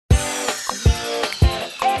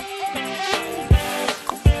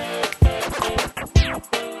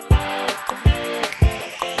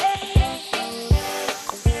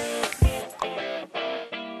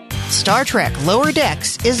Star Trek Lower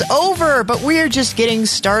Decks is over, but we're just getting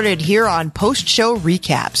started here on post-show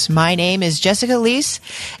recaps. My name is Jessica Leese,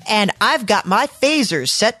 and I've got my phasers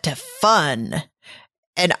set to fun.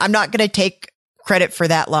 And I'm not going to take credit for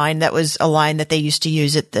that line. That was a line that they used to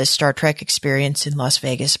use at the Star Trek Experience in Las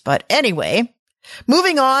Vegas. But anyway,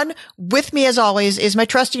 moving on, with me as always is my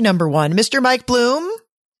trusty number one, Mr. Mike Bloom.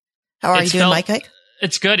 How are you doing, Mike?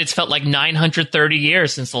 It's good. It's felt like 930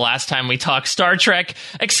 years since the last time we talked Star Trek,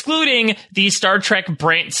 excluding the Star Trek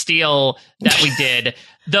Brant Steele that we did.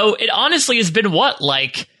 Though it honestly has been,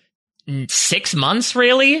 like 6 months,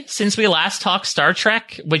 really, since we last talked Star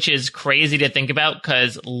Trek, which is crazy to think about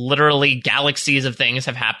because literally galaxies of things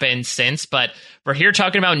have happened since. But we're here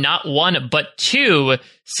talking about not one, but two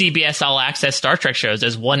CBS All Access Star Trek shows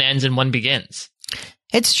as one ends and one begins.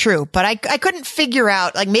 It's true, but I couldn't figure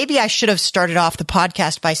out, maybe I should have started off the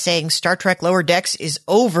podcast by saying Star Trek Lower Decks is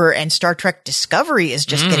over and Star Trek Discovery is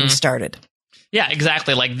just getting started. Yeah,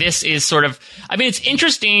 exactly. This is sort of, it's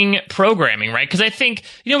interesting programming, right? Because I think,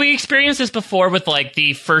 we experienced this before with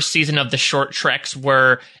the first season of the short treks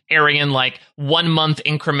were airing in 1 month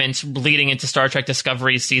increments leading into Star Trek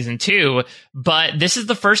Discovery season 2. But this is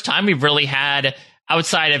the first time we've really had,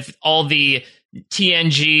 outside of all the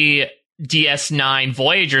TNG DS9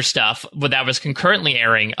 Voyager stuff that was concurrently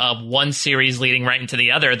airing of one series leading right into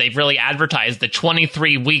the other. They've really advertised the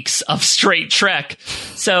 23 weeks of straight Trek.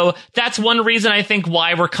 So that's one reason I think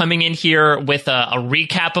why we're coming in here with a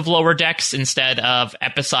recap of Lower Decks instead of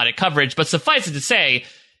episodic coverage. But suffice it to say,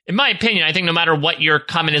 in my opinion, I think no matter what your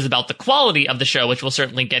comment is about the quality of the show, which we'll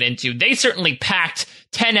certainly get into, they certainly packed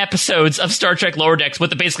 10 episodes of Star Trek Lower Decks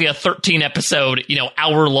with basically a 13 episode,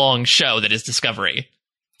 hour-long show that is Discovery.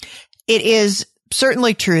 It is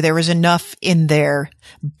certainly true. There was enough in there,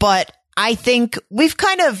 but I think we've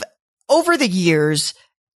kind of, over the years,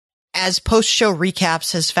 as post-show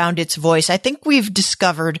recaps has found its voice, I think we've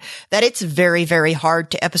discovered that it's very, very hard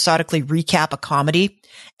to episodically recap a comedy.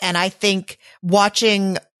 And I think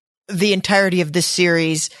watching the entirety of this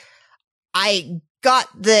series, I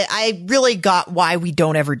really got why we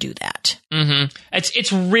don't ever do that. Mm-hmm.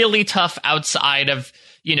 It's really tough outside of,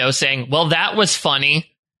 saying, well, that was funny.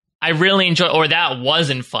 I really enjoy, or that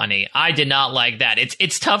wasn't funny. I did not like that.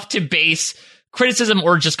 It's tough to base criticism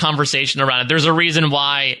or just conversation around it. There's a reason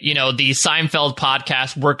why, the Seinfeld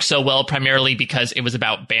podcast worked so well, primarily because it was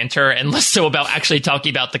about banter and less so about actually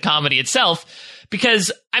talking about the comedy itself.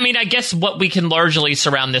 Because, I guess what we can largely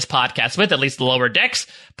surround this podcast with, at least the Lower Decks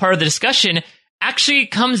part of the discussion, actually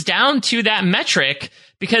comes down to that metric.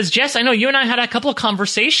 Because, Jess, I know you and I had a couple of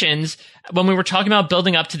conversations when we were talking about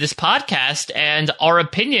building up to this podcast, and our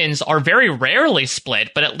opinions are very rarely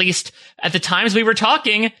split, but at least at the times we were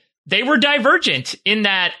talking, they were divergent in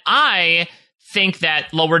that I think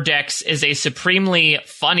that Lower Decks is a supremely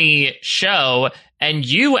funny show, and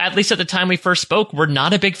you, at least at the time we first spoke, were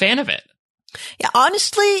not a big fan of it. Yeah,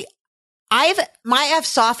 honestly, I have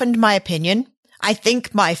softened my opinion. I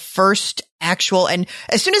think my first actual, and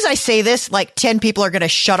as soon as I say this, 10 people are going to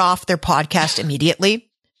shut off their podcast immediately,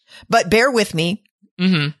 but bear with me.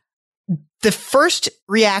 Mm-hmm. The first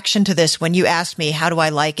reaction to this, when you asked me, how do I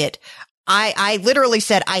like it? I literally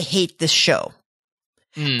said, I hate this show.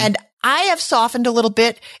 And I have softened a little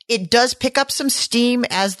bit. It does pick up some steam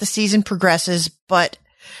as the season progresses, but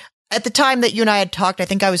at the time that you and I had talked, I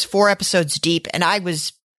think I was 4 episodes deep, and I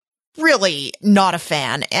was really not a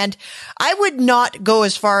fan. And I would not go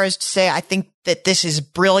as far as to say I think that this is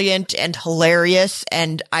brilliant and hilarious,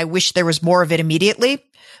 and I wish there was more of it immediately.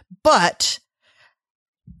 But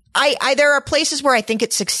there are places where I think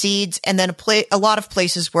it succeeds, and then a lot of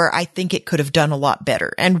places where I think it could have done a lot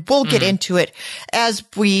better. And we'll get into it as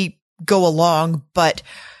we go along. But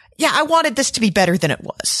yeah, I wanted this to be better than it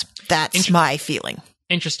was. That's my feeling.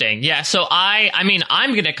 Interesting. Yeah. So I'm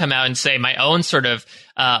going to come out and say my own sort of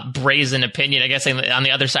brazen opinion, I guess, on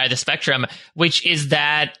the other side of the spectrum, which is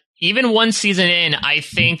that even one season in, I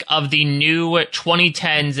think of the new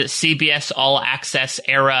 2010s CBS All Access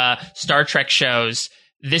era Star Trek shows,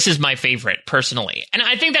 this is my favorite personally. And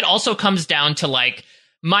I think that also comes down to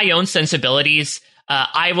my own sensibilities.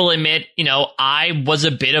 I will admit, I was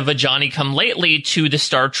a bit of a Johnny-come-lately to the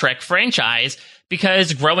Star Trek franchise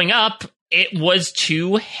because growing up, it was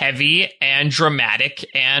too heavy and dramatic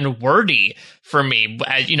and wordy for me.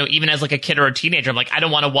 Even as a kid or a teenager, I'm I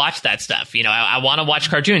don't want to watch that stuff. I want to watch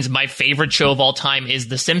cartoons. My favorite show of all time is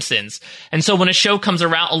The Simpsons. And so when a show comes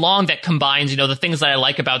along that combines, the things that I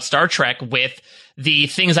like about Star Trek with the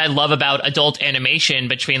things I love about adult animation,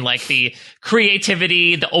 between the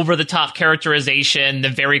creativity, the over-the-top characterization, the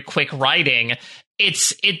very quick writing,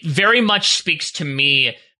 it very much speaks to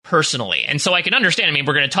me personally. And so I can understand, I mean,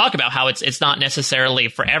 we're going to talk about how it's not necessarily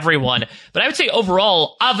for everyone, but I would say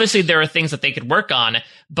overall, obviously there are things that they could work on,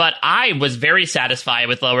 but I was very satisfied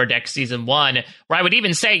with Lower Decks season 1, where I would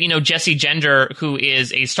even say, you know, Jessie Gender, who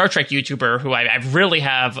is a Star Trek YouTuber who I really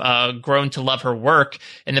have grown to love her work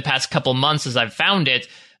in the past couple months as I've found it.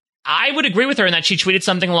 I would agree with her in that she tweeted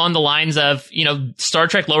something along the lines of, you know, Star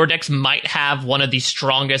Trek Lower Decks might have one of the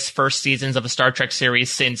strongest first seasons of a Star Trek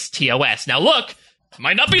series since TOS. Now look,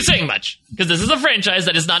 might not be saying much, because this is a franchise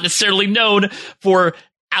that is not necessarily known for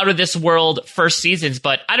out of this world first seasons,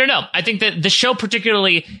 but I don't know. I think that the show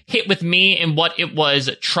particularly hit with me in what it was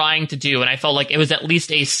trying to do, and I felt like it was at least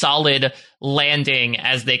a solid landing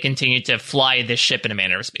as they continued to fly this ship in a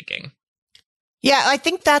manner of speaking. Yeah, I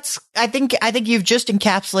think you've just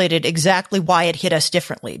encapsulated exactly why it hit us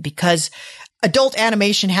differently, because adult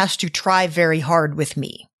animation has to try very hard with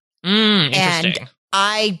me. Interesting.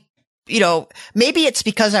 And you know, maybe it's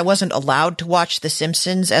because I wasn't allowed to watch The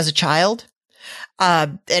Simpsons as a child,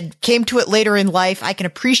 and came to it later in life. I can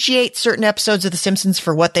appreciate certain episodes of The Simpsons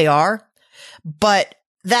for what they are, but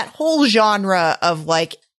that whole genre of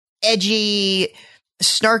like edgy,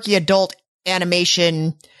 snarky adult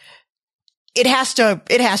animation, it has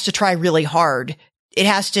to try really hard. It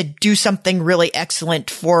has to do something really excellent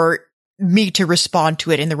for me to respond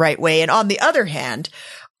to it in the right way. And on the other hand,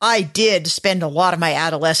 I did spend a lot of my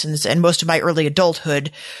adolescence and most of my early adulthood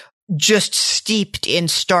just steeped in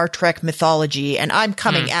Star Trek mythology. And I'm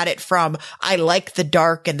coming at it from, I like the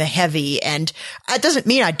dark and the heavy. And that doesn't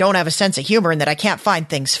mean I don't have a sense of humor and that I can't find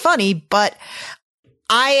things funny, but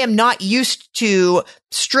I am not used to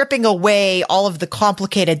stripping away all of the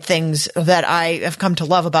complicated things that I have come to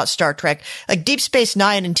love about Star Trek. Like Deep Space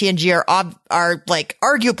Nine and TNG are like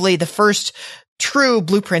arguably the first true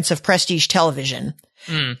blueprints of prestige television.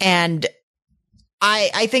 And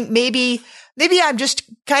I think maybe I'm just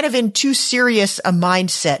kind of in too serious a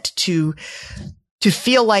mindset to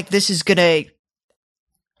feel like this is gonna.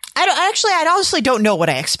 I honestly don't know what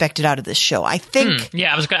I expected out of this show. I think.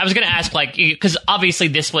 Yeah, I was gonna ask, like, because obviously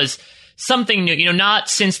this was something new, you know, not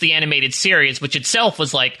since the animated series, which itself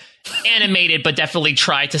was like animated, but definitely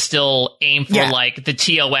tried to still aim for like the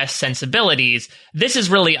TOS sensibilities. This is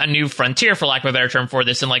really a new frontier, for lack of a better term, for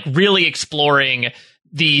this, and like really exploring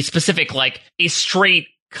the specific, like a straight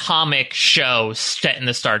comic show set in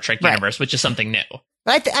the Star Trek universe, which is something new.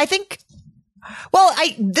 But I think, well,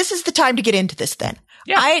 this is the time to get into this then.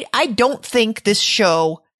 Yeah. I don't think this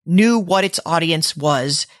show knew what its audience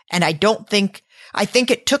was. And I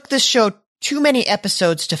think it took this show too many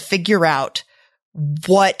episodes to figure out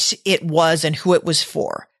what it was and who it was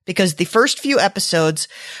for. Because the first few episodes,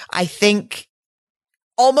 I think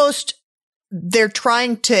almost they're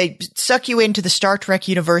trying to suck you into the Star Trek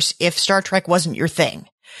universe if Star Trek wasn't your thing.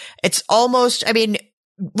 It's almost, I mean,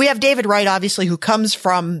 we have David Wright, obviously, who comes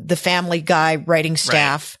from the Family Guy writing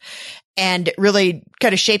staff and really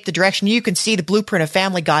kind of shaped the direction. You can see the blueprint of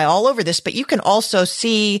Family Guy all over this, but you can also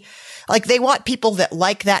see, like, they want people that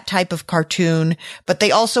like that type of cartoon, but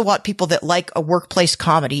they also want people that like a workplace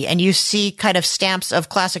comedy. And you see kind of stamps of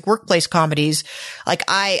classic workplace comedies. Like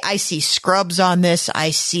I see Scrubs on this.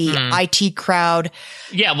 I see IT Crowd.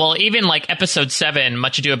 Yeah. Well, even like episode 7,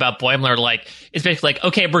 Much Ado About Boimler, like, is basically like,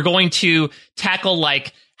 okay, we're going to tackle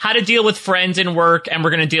like how to deal with friends in work, and we're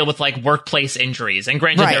going to deal with like workplace injuries. And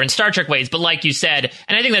granted, they're in Star Trek ways, but like you said,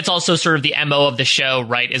 and I think that's also sort of the MO of the show,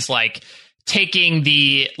 right? Is like, taking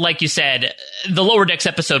the, like you said, the Lower Decks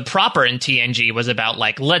episode proper in TNG was about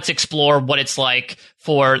like, let's explore what it's like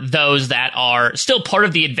for those that are still part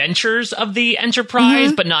of the adventures of the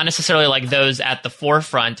Enterprise, but not necessarily like those at the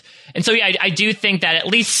forefront. And so, yeah, I do think that at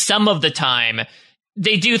least some of the time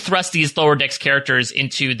they do thrust these Lower Decks characters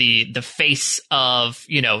into the face of,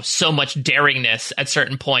 you know, so much daringness at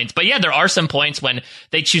certain points. But yeah, there are some points when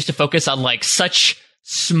they choose to focus on like such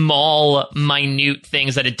small, minute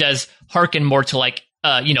things that it does hearken more to like,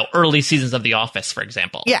 you know, early seasons of The Office, for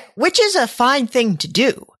example. Yeah, which is a fine thing to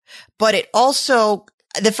do. But it also,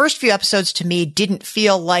 the first few episodes to me didn't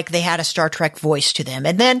feel like they had a Star Trek voice to them.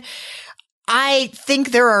 And then I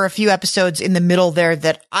think there are a few episodes in the middle there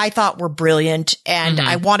that I thought were brilliant, and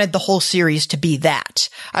I wanted the whole series to be that.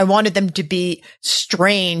 I wanted them to be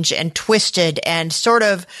strange and twisted and sort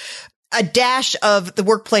of a dash of the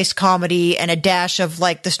workplace comedy and a dash of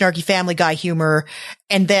like the snarky Family Guy humor,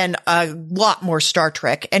 and then a lot more Star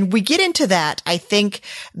Trek. And we get into that. I think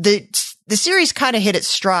the series kind of hit its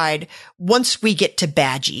stride once we get to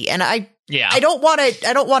Badgie. And I don't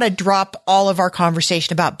want to drop all of our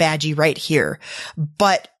conversation about Badgie right here,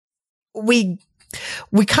 but we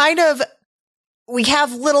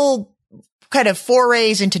have little kind of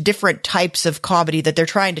forays into different types of comedy that they're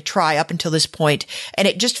trying to try up until this point. And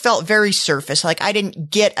it just felt very surface. Like I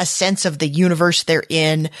didn't get a sense of the universe they're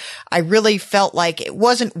in. I really felt like it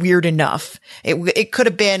wasn't weird enough. It could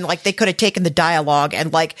have been like they could have taken the dialogue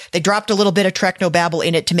and like they dropped a little bit of Treknobabble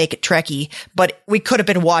in it to make it Trekkie, but we could have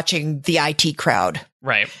been watching the IT Crowd.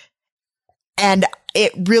 Right. And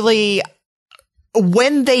it really,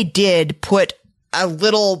 when they did put a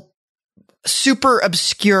little super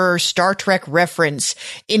obscure Star Trek reference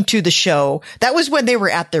into the show, that was when they were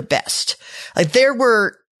at their best. Like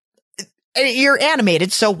you're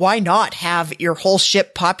animated, so why not have your whole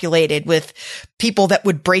ship populated with people that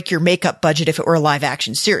would break your makeup budget if it were a live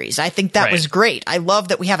action series? I think that was great. I love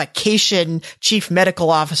that we have a Cation chief medical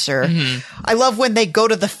officer. Mm-hmm. I love when they go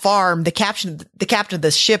to the farm, the captain of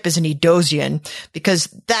the ship is an Edosian, because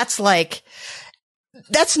that's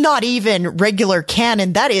not even regular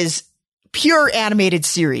canon. That is pure animated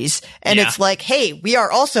series. And it's like, hey, we are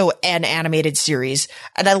also an animated series.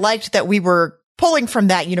 And I liked that we were pulling from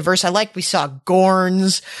that universe. I liked we saw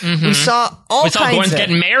Gorns. Mm-hmm. We saw Gorns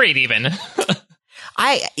getting married even.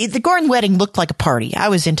 The Gorn wedding looked like a party. I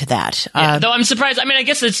was into that. Yeah, though I'm surprised. I mean, I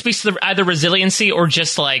guess it speaks to either resiliency or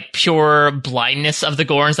just like pure blindness of the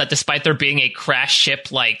Gorns, that despite there being a crash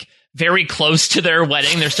ship, like very close to their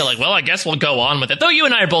wedding, they're still like, well, I guess we'll go on with it. Though you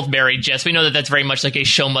and I are both married, Jess, we know that that's very much like a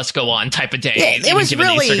show must go on type of day, it was given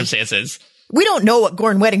really, these circumstances. We don't know what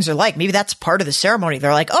Gorn weddings are like. Maybe that's part of the ceremony.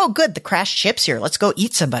 They're like, oh, good, the crashed ship's here. Let's go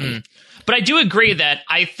eat somebody. But I do agree that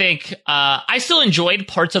I think I still enjoyed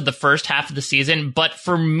parts of the first half of the season. But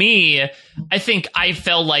for me, I think I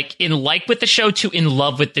felt like with the show to in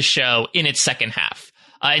love with the show in its second half.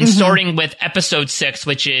 And starting with episode 6,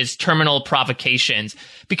 which is Terminal Provocations.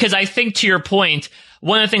 Because I think, to your point,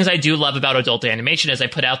 one of the things I do love about adult animation, as I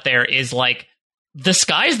put out there, is like, the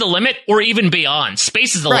sky's the limit or even beyond.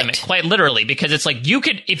 Space is the limit, quite literally, because it's like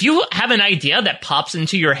if you have an idea that pops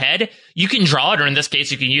into your head, you can draw it, or in this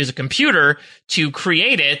case, you can use a computer to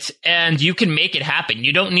create it, and you can make it happen.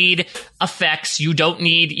 You don't need effects. You don't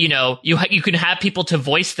need, you can have people to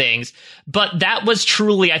voice things. But that was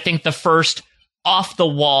truly, I think, the first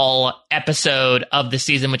off-the-wall episode of the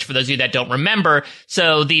season, which for those of you that don't remember,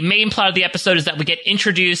 so the main plot of the episode is that we get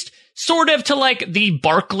introduced sort of to like the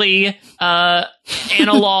Barkley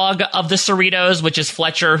analog of the Cerritos, which is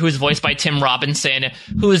Fletcher, who's voiced by Tim Robinson,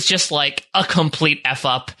 who is just like a complete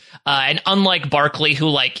F-up. And unlike Barkley, who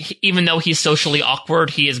like, even though he's socially awkward,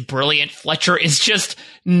 he is brilliant. Fletcher is just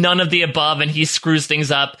none of the above, and he screws things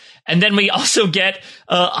up. And then we also get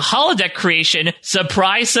a holodeck creation.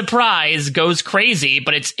 Surprise, surprise, goes crazy,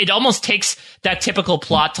 but it almost takes that typical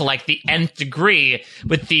plot to like the nth degree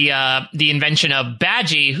with the invention of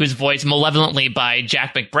Badgie, who's voiced malevolently by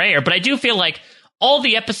Jack McBrayer. But I do feel like all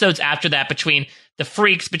the episodes after that, between the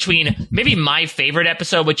Freaks, between maybe my favorite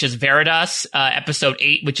episode, which is Veritas, episode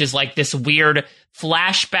 8, which is like this weird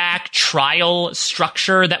flashback trial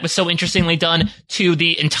structure that was so interestingly done, to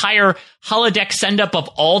the entire holodeck send-up of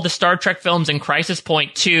all the Star Trek films and Crisis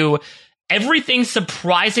Point, to everything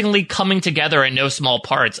surprisingly coming together in no small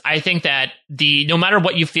parts. I think that no matter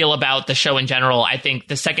what you feel about the show in general, I think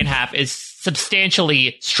the second half is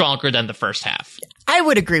substantially stronger than the first half. I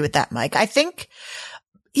would agree with that, Mike. I think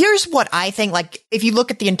here's what I think. Like, if you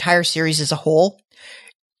look at the entire series as a whole,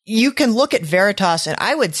 you can look at Veritas, and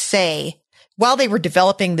I would say, while they were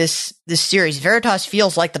developing this series, Veritas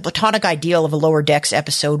feels like the platonic ideal of a Lower Decks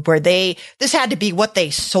episode, where this had to be what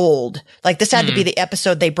they sold. Like, this had to be the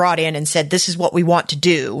episode they brought in and said, this is what we want to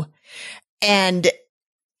do. And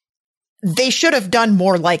they should have done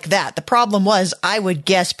more like that. The problem was, I would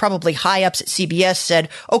guess probably high ups at CBS said,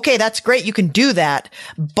 okay, that's great. You can do that,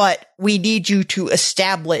 but we need you to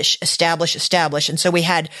establish. And so we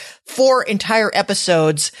had 4 entire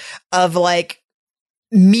episodes of like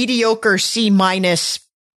mediocre C-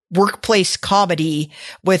 workplace comedy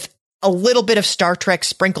with a little bit of Star Trek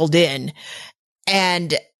sprinkled in.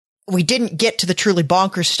 And we didn't get to the truly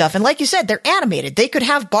bonkers stuff. And like you said, they're animated. They could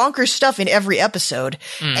have bonkers stuff in every episode,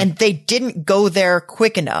 and they didn't go there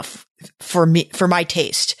quick enough for my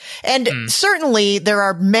taste. And certainly there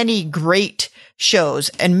are many great shows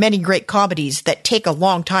and many great comedies that take a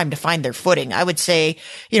long time to find their footing. I would say,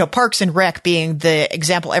 Parks and Rec being the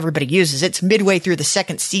example everybody uses. It's midway through the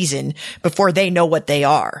second season before they know what they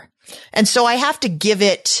are. And so I have to give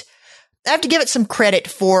it some credit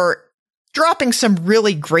for dropping some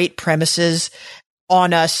really great premises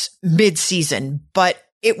on us mid-season, but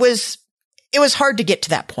it was hard to get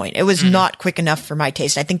to that point. It was not quick enough for my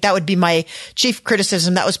taste. I think that would be my chief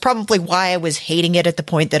criticism. That was probably why I was hating it at the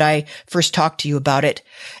point that I first talked to you about it.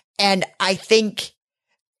 And I think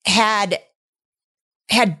had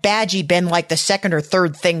had Badgie been like the second or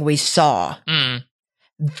third thing we saw,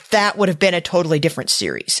 that would have been a totally different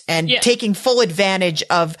series. And taking full advantage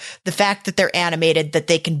of the fact that they're animated, that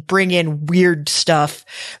they can bring in weird stuff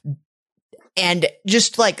and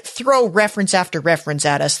just like throw reference after reference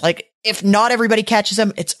at us. Like, if not everybody catches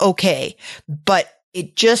them, it's okay. But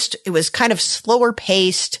it was kind of slower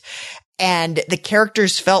paced, and the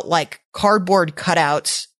characters felt like cardboard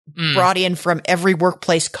cutouts brought in from every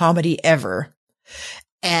workplace comedy ever.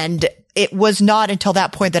 And it was not until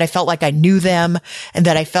that point that I felt like I knew them, and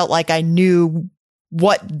that I felt like I knew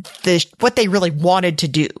what they really wanted to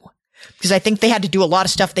do. Because I think they had to do a lot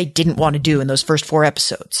of stuff they didn't want to do in those first 4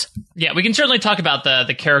 episodes. Yeah, we can certainly talk about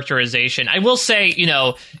the characterization. I will say,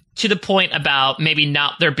 to the point about maybe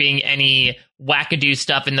not there being any wackadoo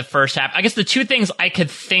stuff in the first half, I guess the 2 things I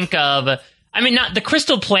could think of, not the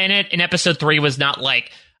Crystal Planet in episode 3 was not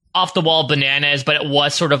like off the wall bananas, but it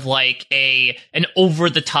was sort of like an over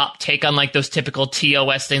the top take on like those typical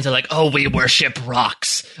TOS things of like, oh, we worship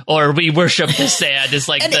rocks or we worship the sand. Is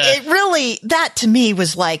like, and it really, that to me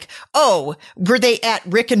was like, oh, were they at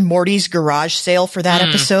Rick and Morty's garage sale for that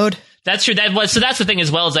episode? That's true. So that's the thing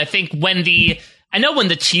as well, is I think when the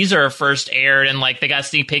teaser first aired and like they got a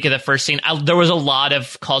sneak peek of the first scene, there was a lot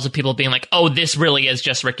of calls of people being like, oh, this really is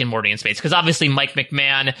just Rick and Morty in space. Because obviously Mike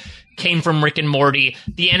McMahon came from Rick and Morty.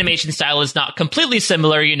 The animation style is not completely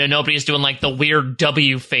similar. Nobody's doing like the weird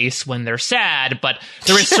W face when they're sad, but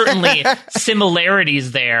there is certainly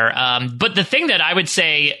similarities there. But the thing that I would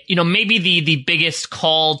say, maybe the biggest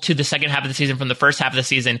call to the second half of the season from the first half of the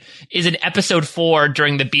season is in episode 4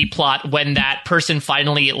 during the B plot, when that person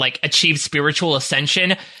finally like achieves spiritual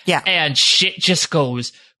ascension. Yeah. And shit just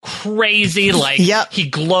goes crazy. Like, he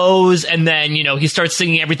glows, and then, he starts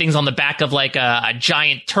singing everything's on the back of like a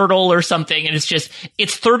giant turtle or something. And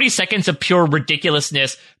it's 30 seconds of pure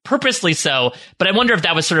ridiculousness, purposely so. But I wonder if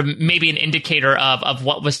that was sort of maybe an indicator of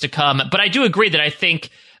what was to come. But I do agree that I think,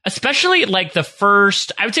 especially like the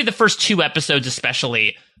first 2 episodes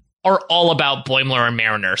especially, are all about Boimler and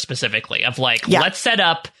Mariner specifically, of like, let's set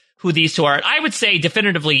up who these 2 are. And I would say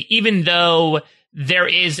definitively, even though there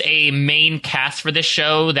is a main cast for this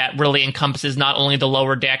show that really encompasses not only the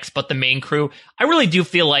lower decks, but the main crew, I really do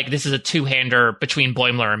feel like this is a 2-hander between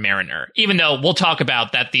Boimler and Mariner, even though we'll talk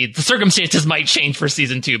about that the circumstances might change for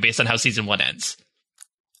season 2 based on how season 1 ends.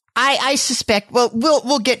 I suspect, well,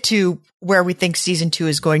 we'll get to where we think season 2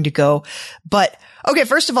 is going to go. But okay,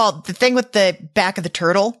 first of all, the thing with the back of the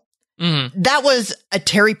turtle, that was a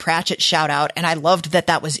Terry Pratchett shout out, and I loved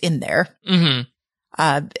that was in there.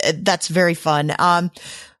 That's very fun.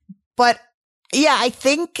 But yeah, I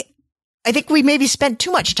think we maybe spent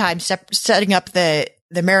too much time setting up the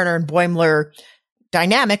Mariner and Boimler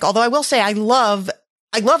dynamic. Although I will say I love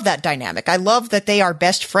that dynamic. I love that they are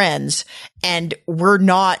best friends and we're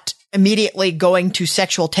not immediately going to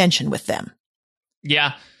sexual tension with them.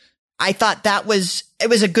 Yeah. I thought it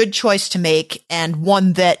was a good choice to make, and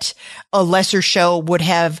one that a lesser show would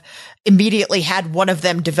have immediately had one of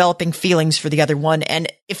them developing feelings for the other one.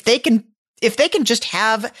 And if they can just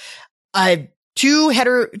have two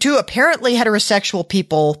apparently heterosexual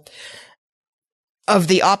people of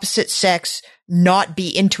the opposite sex not be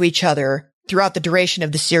into each other throughout the duration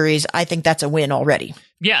of the series, I think that's a win already.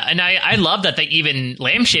 Yeah, and I love that they even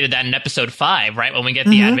lampshaded that in episode 5, right? When we get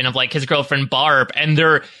the advent of like his girlfriend Barb, and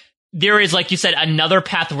there is, like you said, another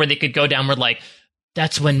path where they could go down where like,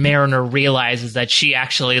 that's when Mariner realizes that she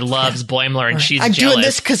actually loves Boimler and she's I'm jealous. Doing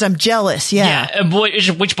this because I'm jealous. Yeah.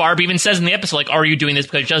 Which Barb even says in the episode, like, are you doing this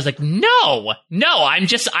because you're jealous? Like, no,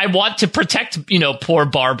 I want to protect, poor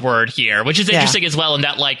Barb Word here, which is interesting as well. In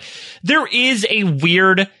that, like, there is a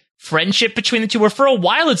weird friendship between the two, where for a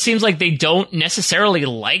while it seems like they don't necessarily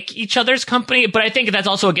like each other's company. But I think that's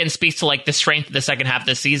also, again, speaks to like the strength of the second half of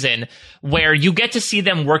the season, where you get to see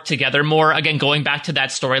them work together more. Again, going back to that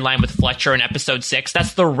storyline with Fletcher in episode 6,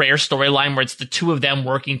 that's the rare storyline where it's the two of them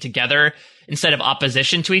working together instead of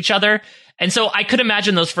opposition to each other. And so I could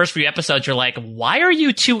imagine those first few episodes, you're like, why are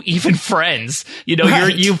you two even friends?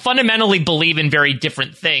 Right. You fundamentally believe in very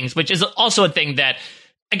different things, which is also a thing that,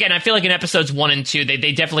 again, I feel like in episodes 1 and 2,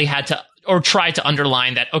 they definitely had to, or tried to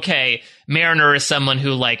underline that, okay, Mariner is someone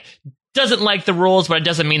who like doesn't like the rules, but it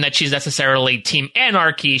doesn't mean that she's necessarily team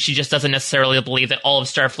anarchy. She just doesn't necessarily believe that all of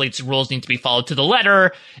Starfleet's rules need to be followed to the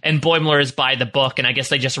letter. And Boimler is by the book. And I guess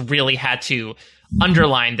they just really had to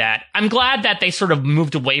underline that. I'm glad that they sort of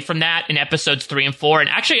moved away from that in episodes 3 and 4. And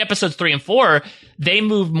actually episodes 3 and 4, they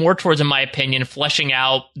moved more towards, in my opinion, fleshing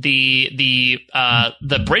out the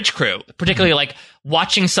bridge crew, particularly like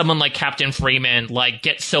watching someone like Captain Freeman like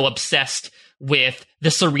get so obsessed with the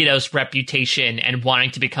Cerritos reputation and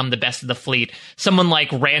wanting to become the best of the fleet. Someone like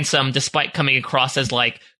Ransom, despite coming across as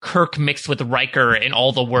like Kirk mixed with Riker in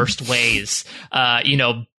all the worst ways,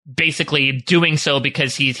 basically doing so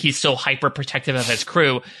because he's so hyper protective of his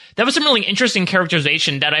crew. That was some really interesting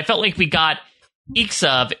characterization that I felt like we got eeks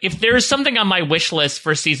of. If there's something on my wish list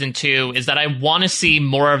for season 2 is that I want to see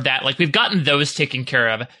more of that. Like, we've gotten those taken care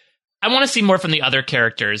of. I want to see more from the other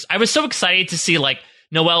characters. I was so excited to see like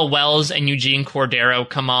Noelle Wells and Eugene Cordero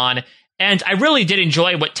come on. And I really did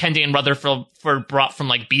enjoy what Tendi and Rutherford brought from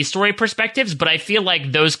like B-story perspectives, but I feel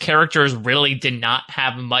like those characters really did not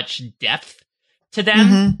have much depth to them.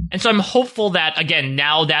 Mm-hmm. And so I'm hopeful that, again,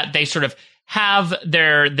 now that they sort of have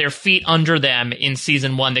their feet under them in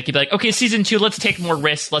season 1, they could be like, okay, season 2, let's take more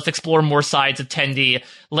risks. Let's explore more sides of Tendi.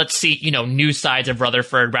 Let's see, new sides of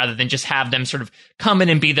Rutherford rather than just have them sort of come in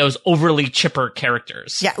and be those overly chipper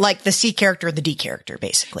characters. Yeah, like the C character and the D character,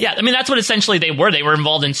 basically. Yeah, I mean, that's what essentially they were. They were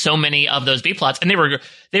involved in so many of those B plots, and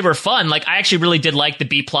they were fun. Like, I actually really did like the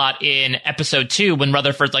B plot in episode 2 when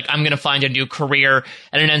Rutherford's like, I'm going to find a new career,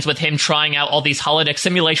 and it ends with him trying out all these holodeck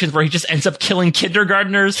simulations where he just ends up killing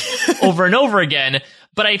kindergartners over and over again.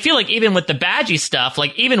 But I feel like even with the Badgie stuff,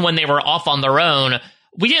 like even when they were off on their own,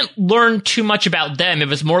 we didn't learn too much about them. It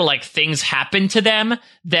was more like things happened to them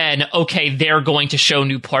than, okay, they're going to show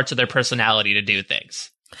new parts of their personality to do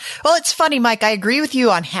things. Well, it's funny, Mike. I agree with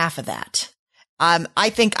you on half of that. I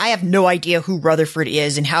think I have no idea who Rutherford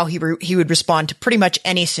is and how he would respond to pretty much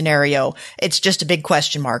any scenario. It's just a big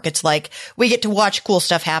question mark. It's like we get to watch cool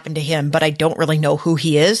stuff happen to him, but I don't really know who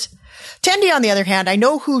he is. Tendi, on the other hand, I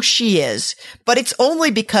know who she is, but it's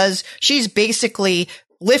only because she's basically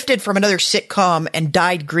lifted from another sitcom and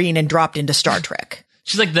dyed green and dropped into Star Trek.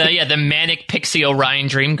 She's like the manic Pixie Orion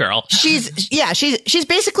dream girl. She's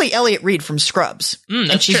basically Elliot Reed from Scrubs.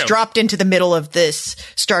 And she's true. Dropped into the middle of this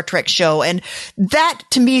Star Trek show. And that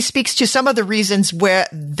to me speaks to some of the reasons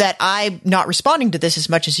that I'm not responding to this as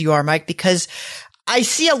much as you are, Mike, because I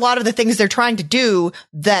see a lot of the things they're trying to do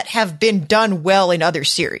that have been done well in other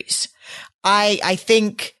series. I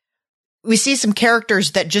think we see some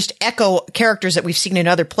characters that just echo characters that we've seen in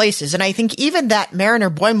other places. And I think even that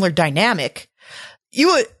Mariner-Boimler dynamic,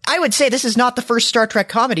 I would say this is not the first Star Trek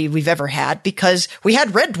comedy we've ever had, because we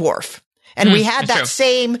had Red Dwarf and we had that true.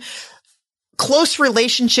 Same close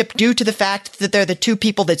relationship due to the fact that they're the two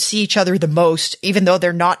people that see each other the most, even though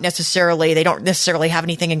they don't necessarily have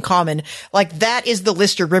anything in common. Like, that is the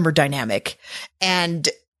Lister Rimmer dynamic. And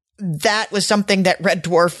that was something that Red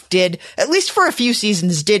Dwarf did, at least for a few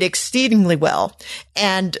seasons, did exceedingly well.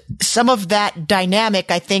 And some of that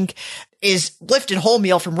dynamic, I think, is lifted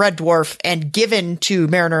wholemeal from Red Dwarf and given to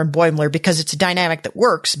Mariner and Boimler because it's a dynamic that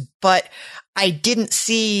works. But I didn't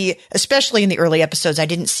see, especially in the early episodes, I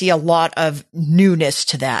didn't see a lot of newness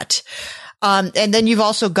to that. And then you've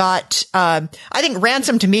also got, I think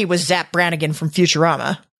Ransom to me was Zap Brannigan from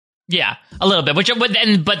Futurama. Yeah, a little bit.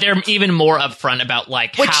 But they're even more upfront about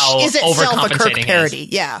like which how is itself a Kirk overcompensating parody.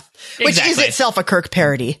 is. Yeah, Exactly. Which is itself a Kirk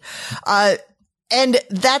parody. And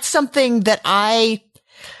that's something that I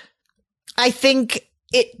think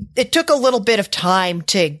it took a little bit of time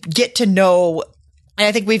to get to know. And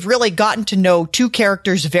I think we've really gotten to know two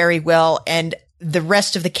characters very well and the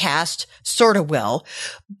rest of the cast sort of well.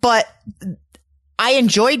 But I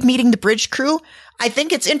enjoyed meeting the bridge crew. I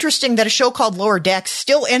think it's interesting that a show called Lower Decks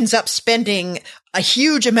still ends up spending a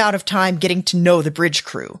huge amount of time getting to know the bridge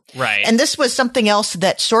crew. Right. And this was something else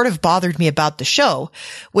that sort of bothered me about the show,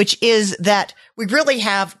 which is that we really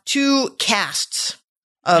have two casts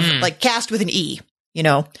of like cast with an E,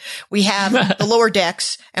 we have the Lower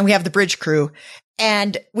Decks and we have the bridge crew,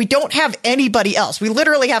 and we don't have anybody else. We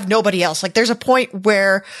literally have nobody else. Like, there's a point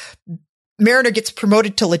where Mariner gets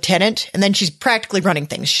promoted to lieutenant and then she's practically running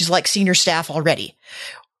things. She's like senior staff already.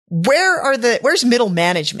 Where's middle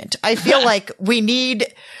management? I feel like we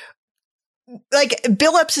need, like,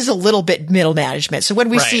 Billups is a little bit middle management. So when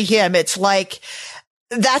we see him, it's like,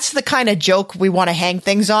 that's the kind of joke we want to hang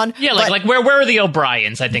things on. Yeah, like where are the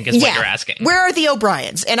O'Briens, I think is what you're asking. Where are the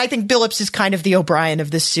O'Briens? And I think Billups is kind of the O'Brien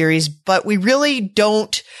of this series, but we really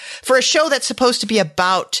don't, for a show that's supposed to be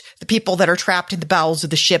about the people that are trapped in the bowels of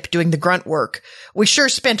the ship doing the grunt work, we sure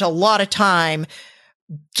spent a lot of time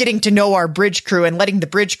getting to know our bridge crew and letting the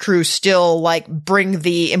bridge crew still like bring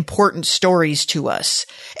the important stories to us.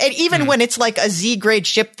 And even when it's like a Z grade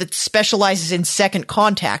ship that specializes in second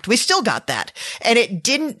contact, we still got that. And it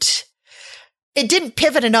didn't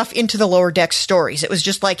pivot enough into the Lower Decks stories. It was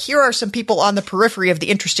just like, here are some people on the periphery of the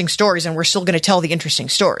interesting stories, and we're still going to tell the interesting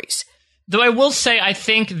stories. Though I will say, I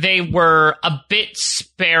think they were a bit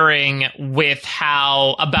sparing with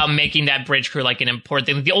about making that bridge crew like an important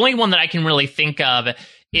thing. The only one that I can really think of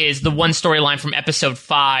is the one storyline from episode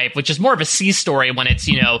 5, which is more of a C story when it's,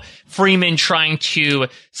 Freeman trying to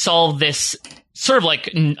solve this sort of like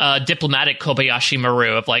diplomatic Kobayashi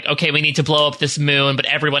Maru of like, okay, we need to blow up this moon, but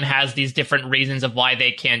everyone has these different reasons of why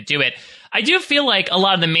they can't do it. I do feel like a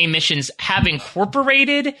lot of the main missions have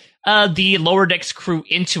incorporated the Lower Decks crew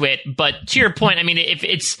into it, but to your point, I mean, if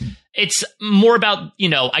it's more about,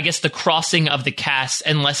 I guess the crossing of the casts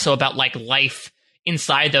and less so about like life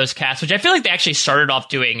inside those casts, which I feel like they actually started off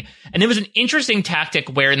doing. And it was an interesting tactic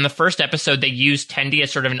where in the first episode, they used Tendi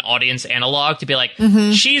as sort of an audience analog to be like,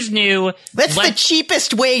 she's new. That's the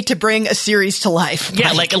cheapest way to bring a series to life. Yeah,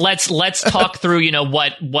 right? like let's talk through,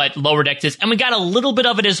 what Lower Decks is. And we got a little bit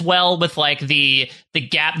of it as well with like the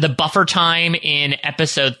buffer time in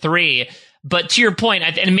episode 3. But to your point,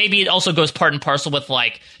 and maybe it also goes part and parcel with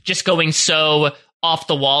like just going so off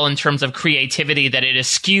the wall in terms of creativity that it is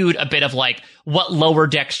skewed a bit of like what Lower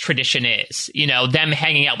Decks tradition is, them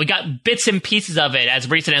hanging out. We got bits and pieces of it as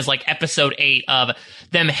recent as like episode 8 of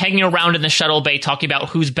them hanging around in the shuttle bay talking about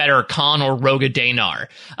who's better, Khan or Roga Danar.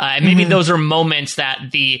 And maybe those are moments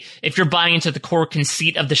that if you're buying into the core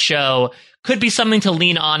conceit of the show, could be something to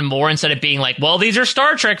lean on more instead of being like, well, these are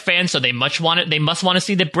Star Trek fans, so they must want to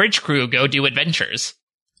see the bridge crew go do adventures.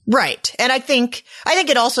 Right. And I think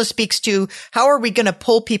it also speaks to how are we going to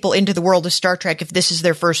pull people into the world of Star Trek if this is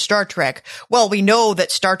their first Star Trek? Well, we know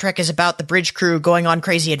that Star Trek is about the bridge crew going on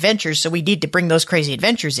crazy adventures, so we need to bring those crazy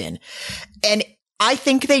adventures in. And I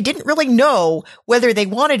think they didn't really know whether they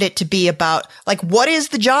wanted it to be about, like, what is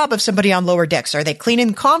the job of somebody on Lower Decks? Are they cleaning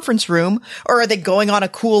the conference room, or are they going on a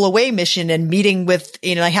cool away mission and meeting with,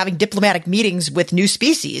 having diplomatic meetings with new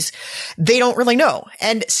species? They don't really know.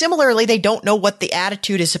 And similarly, they don't know what the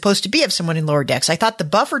attitude is supposed to be of someone in Lower Decks. I thought the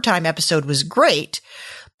buffer time episode was great,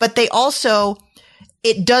 but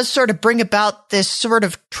it does sort of bring about this sort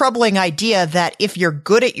of troubling idea that if you're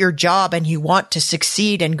good at your job and you want to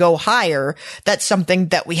succeed and go higher, that's something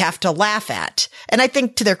that we have to laugh at. And I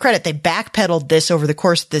think to their credit, they backpedaled this over the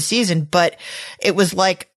course of the season, but it was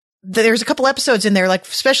like, there's a couple episodes in there, like,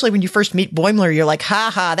 especially when you first meet Boimler, you're like,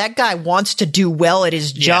 that guy wants to do well at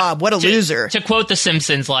his job. What a loser. To quote The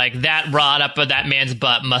Simpsons, like, that rod up of that man's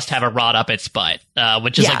butt must have a rod up its butt,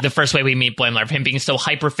 which is like the first way we meet Boimler, of him being so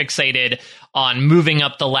hyper fixated on moving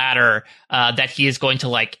up the ladder, that he is going to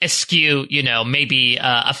like eschew, maybe,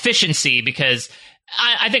 efficiency, because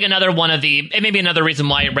I think maybe another reason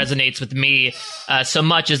why it resonates with me so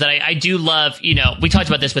much is that I do love, we talked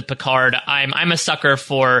about this with Picard. I'm a sucker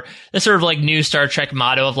for the sort of like new Star Trek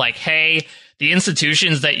motto of like, hey, the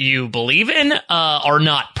institutions that you believe in are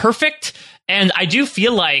not perfect. And I do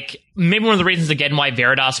feel like maybe one of the reasons, again, why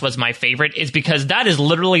Veritas was my favorite is because that is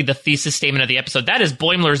literally the thesis statement of the episode. That is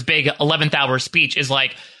Boimler's big 11th hour speech is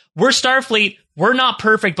like, we're Starfleet. We're not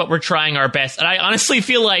perfect, but we're trying our best. And I honestly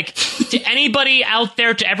feel like to anybody out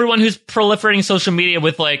there, to everyone who's proliferating social media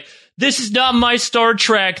with like, this is not my Star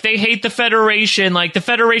Trek. They hate the Federation. Like, the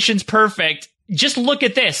Federation's perfect. Just look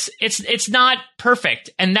at this. It's not perfect,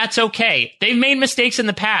 and that's okay. They've made mistakes in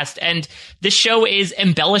the past, and this show is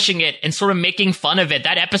embellishing it and sort of making fun of it.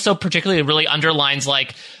 That episode particularly really underlines,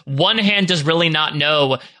 like, one hand does really not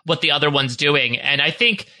know what the other one's doing, and I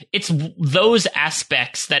think it's those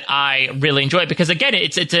aspects that I really enjoy, because again,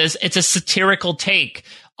 it's a satirical take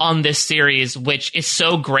on this series, which is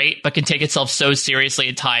so great, but can take itself so seriously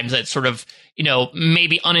at times that sort of,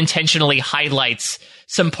 maybe unintentionally highlights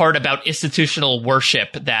some part about institutional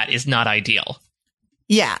worship that is not ideal.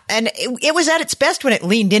 Yeah. And it was at its best when it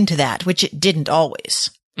leaned into that, which it didn't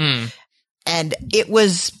always. And it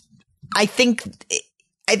was, I think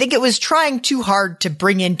it was trying too hard to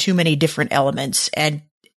bring in too many different elements and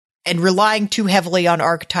relying too heavily on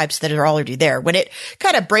archetypes that are already there. When it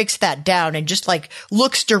kind of breaks that down and just like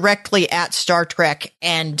looks directly at Star Trek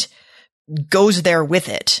and goes there with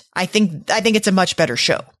it, I think it's a much better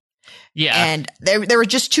show. Yeah. And there were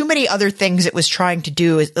just too many other things it was trying to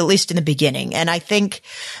do, at least in the beginning. And I think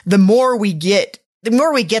the more we get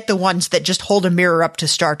the ones that just hold a mirror up to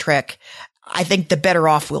Star Trek, I think the better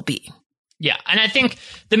off we'll be. Yeah. And I think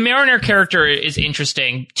the Mariner character is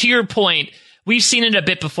interesting. To your point, we've seen it a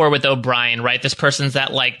bit before with O'Brien, right? This person's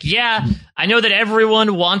that like, yeah, I know that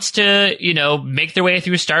everyone wants to, make their way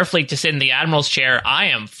through Starfleet to sit in the Admiral's chair. I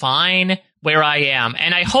am fine where I am.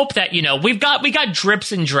 And I hope that, you know, we got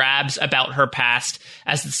drips and drabs about her past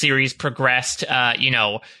as the series progressed, you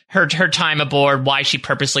know, her time aboard, why she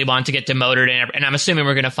purposely wanted to get demoted. And I'm assuming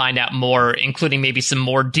we're going to find out more, including maybe some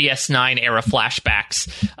more DS9 era flashbacks,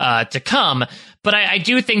 to come. But I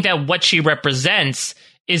do think that what she represents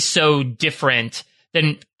is so different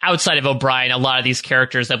than outside of O'Brien, a lot of these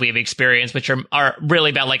characters that we've experienced, which are really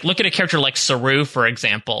about, like, look at a character like Saru, for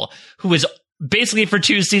example, who is basically for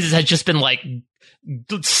 2 seasons has just been like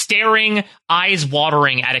staring, eyes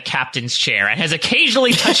watering at a captain's chair, and has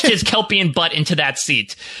occasionally touched his Kelpian butt into that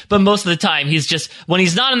seat. But most of the time, he's just, when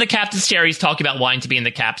he's not in the captain's chair, he's talking about wanting to be in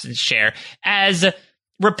the captain's chair. As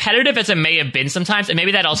repetitive as it may have been sometimes, and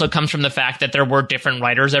maybe that also comes from the fact that there were different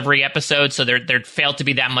writers every episode, so there failed to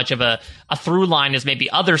be that much of a through line as maybe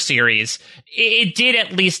other series. It did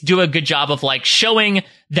at least do a good job of, like, showing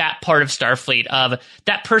that part of Starfleet, of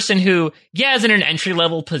that person who, yeah, is in an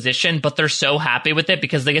entry-level position, but they're so happy with it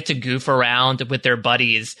because they get to goof around with their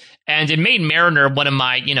buddies. And it made Mariner one of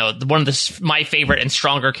my, you know, my favorite and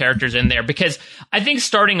stronger characters in there, because I think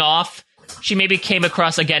starting off, she maybe came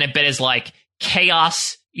across again a bit as, like,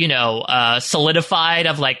 chaos, you know, solidified,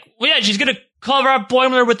 of like, well, yeah, she's gonna cover up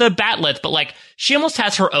Boimler with a batleth, but, like, she almost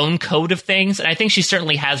has her own code of things, and I think she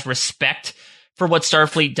certainly has respect for what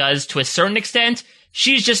Starfleet does to a certain extent.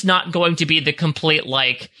 She's just not going to be the complete,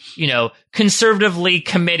 like, you know, conservatively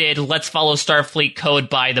committed, let's follow Starfleet code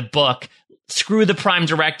by the book, screw the Prime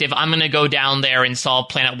Directive, I'm gonna go down there and solve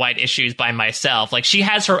planet-wide issues by myself. Like, she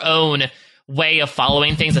has her own way of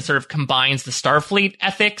following things that sort of combines the Starfleet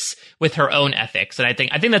ethics with her own ethics. And I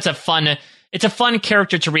think that's a fun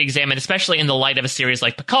character to re-examine, especially in the light of a series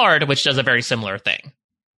like Picard, which does a very similar thing.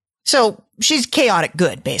 So she's chaotic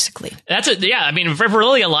good, basically. Yeah, I mean, if we're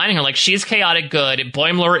really aligning her, like, she's chaotic good.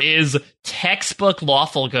 Boimler is textbook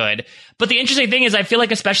lawful good. But the interesting thing is, I feel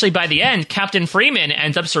like, especially by the end, Captain Freeman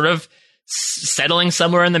ends up sort of settling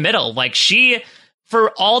somewhere in the middle. Like, she,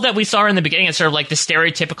 for all that we saw her in the beginning as sort of like the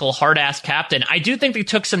stereotypical hard-ass captain, I do think they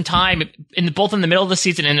took some time, both in the middle of the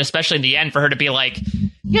season and especially in the end, for her to be like,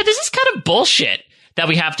 yeah, this is kind of bullshit that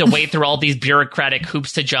we have to wait through all these bureaucratic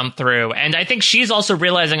hoops to jump through. And I think she's also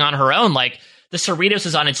realizing on her own, like, the Cerritos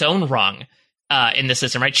is on its own rung in the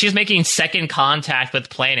system, right? She's making second contact with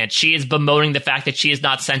planets. She is bemoaning the fact that she is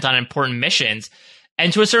not sent on important missions.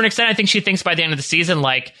 And to a certain extent, I think she thinks by the end of the season,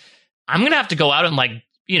 like, I'm going to have to go out and, like,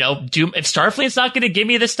 you know, if Starfleet's not going to give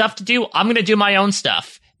me this stuff to do, I'm going to do my own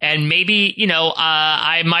stuff. And maybe, you know,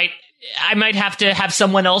 I might have to have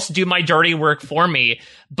someone else do my dirty work for me.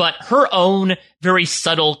 But her own very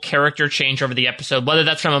subtle character change over the episode, whether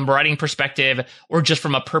that's from a writing perspective or just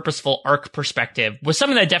from a purposeful arc perspective, was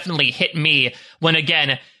something that definitely hit me when,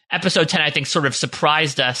 again, episode 10, I think, sort of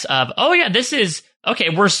surprised us of, oh yeah, this is, okay,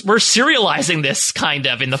 we're serializing this kind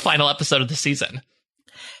of in the final episode of the season.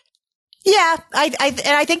 Yeah,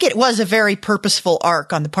 I think it was a very purposeful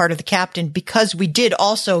arc on the part of the captain, because we did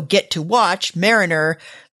also get to watch Mariner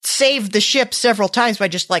save the ship several times by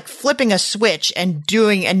just, like, flipping a switch and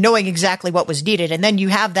knowing exactly what was needed. And then you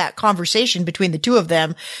have that conversation between the two of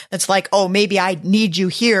them that's like, oh, maybe I need you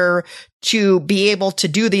here to be able to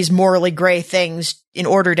do these morally gray things in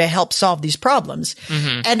order to help solve these problems.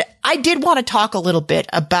 Mm-hmm. And I did want to talk a little bit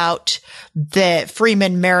about the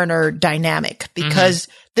Freeman-Mariner dynamic, because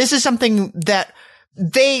this is something that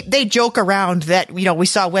they joke around that, you know, we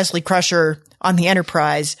saw Wesley Crusher on the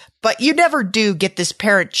Enterprise, but you never do get this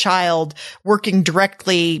parent-child working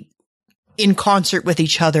directly in concert with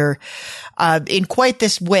each other in quite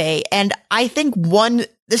this way. And I think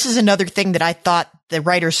this is another thing that I thought the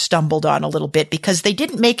writers stumbled on a little bit, because they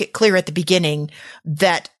didn't make it clear at the beginning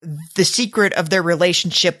that the secret of their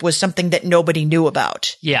relationship was something that nobody knew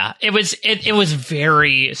about. Yeah, it was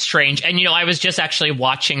very strange. And, you know, I was just actually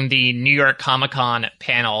watching the New York Comic-Con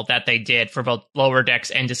panel that they did for both Lower Decks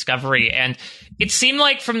and Discovery, and it seemed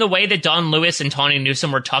like, from the way that Don Lewis and Tony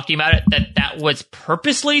Newsom were talking about it, that was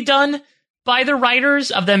purposely done by the writers,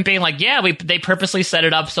 of them being like, yeah, they purposely set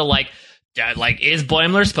it up so, like, is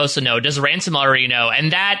Boimler supposed to know? Does Ransom already know?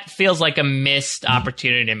 And that feels like a missed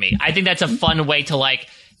opportunity to me. I think that's a fun way to, like,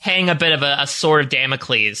 hang a bit of a sword of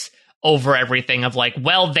Damocles over everything, of like,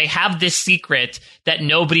 well, they have this secret that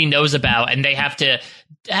nobody knows about, and they have to,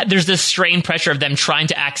 there's this strained pressure of them trying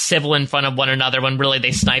to act civil in front of one another when really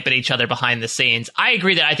they snipe at each other behind the scenes. I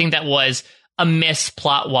agree that I think that was a miss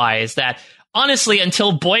plot-wise, that honestly,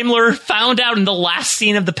 until Boimler found out in the last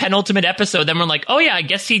scene of the penultimate episode, then we're like, oh yeah, I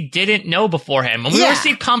guess he didn't know beforehand. When we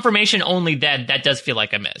received confirmation only then, that does feel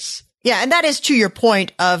like a miss. Yeah, and that is to your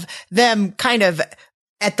point of them kind of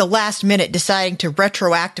at the last minute deciding to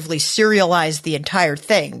retroactively serialize the entire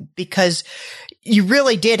thing, because you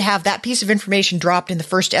really did have that piece of information dropped in the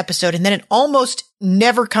first episode, and then it almost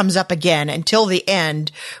never comes up again until the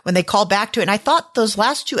end when they call back to it. And I thought those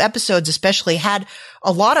last 2 episodes especially had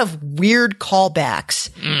a lot of weird callbacks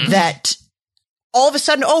that all of a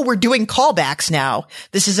sudden, oh, we're doing callbacks now.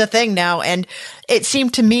 This is a thing now. And it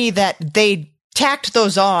seemed to me that they tacked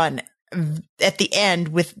those on at the end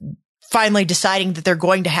with finally deciding that they're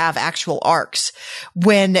going to have actual arcs,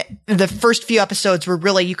 when the first few episodes were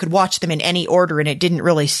really, you could watch them in any order and it didn't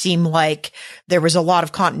really seem like there was a lot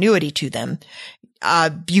of continuity to them.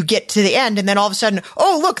 You get to the end and then all of a sudden,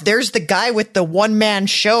 oh, look, there's the guy with the one-man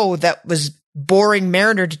show that was boring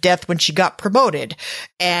Mariner to death when she got promoted.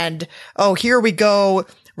 And, oh, here we go.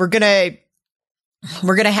 We're gonna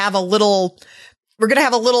have a little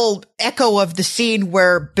echo of the scene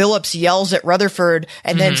where Billups yells at Rutherford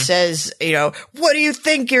and then says, what do you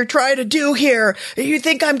think you're trying to do here? You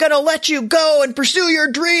think I'm going to let you go and pursue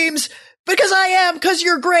your dreams? Because I am, because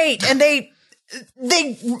you're great. And they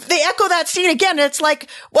echo that scene again. And it's like,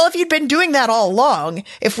 well, if you'd been doing that all along,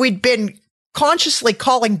 if we'd been consciously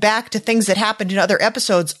calling back to things that happened in other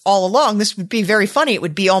episodes all along, this would be very funny. It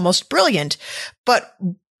would be almost brilliant. But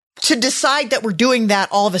to decide that we're doing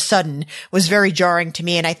that all of a sudden was very jarring to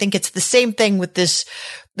me. And I think it's the same thing with this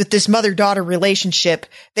mother-daughter relationship.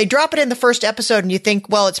 They drop it in the first episode and you think,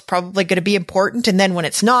 well, it's probably going to be important. And then when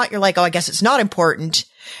it's not, you're like, oh, I guess it's not important.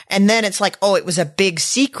 And then it's like, oh, it was a big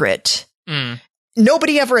secret.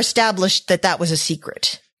 Nobody ever established that that was a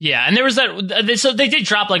secret. Yeah, and there was that, so they did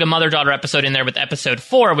drop like a mother-daughter episode in there with episode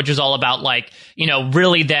 4, which was all about like,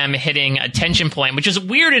 really them hitting a tension point, which is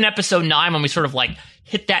weird in episode 9 when we sort of like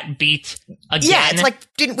hit that beat again. Yeah, it's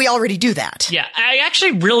like, didn't we already do that? Yeah, I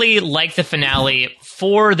actually really like the finale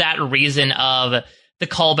for that reason of the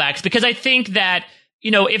callbacks, because I think that,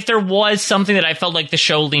 if there was something that I felt like the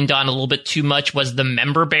show leaned on a little bit too much was the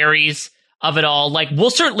member berries of it all. Like, we'll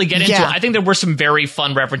certainly get into it. I think there were some very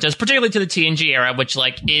fun references, particularly to the TNG era, which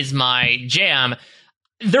like is my jam.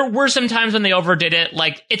 There were some times when they overdid it.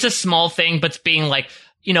 Like, it's a small thing, but it's being like,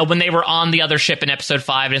 when they were on the other ship in episode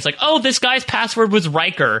 5 and it's like, oh, this guy's password was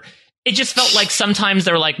Riker. It just felt like sometimes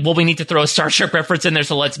they're like, well, we need to throw a Star Trek reference in there,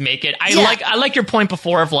 so let's make it. I like your point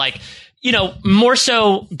before of like, more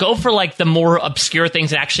so go for like the more obscure things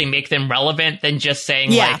that actually make them relevant than just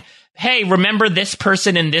saying like, hey, remember this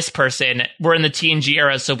person and this person? We're in the TNG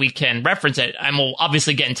era, so we can reference it. And we'll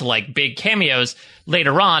obviously get into like big cameos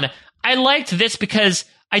later on. I liked this because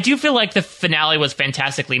I do feel like the finale was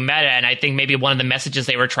fantastically meta. And I think maybe one of the messages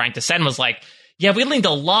they were trying to send was like, yeah, we leaned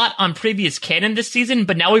a lot on previous canon this season,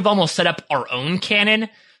 but now we've almost set up our own canon.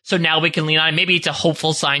 So now we can lean on it. Maybe it's a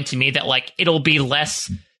hopeful sign to me that like it'll be less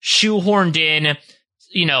shoehorned in,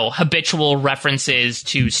 habitual references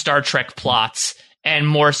to Star Trek plots. And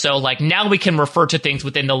more so, like, now we can refer to things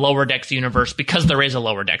within the Lower Decks universe because there is a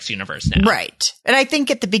Lower Decks universe now. Right. And I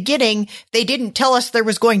think at the beginning, they didn't tell us there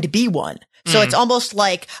was going to be one. So it's almost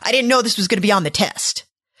like, I didn't know this was going to be on the test.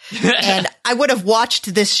 And I would have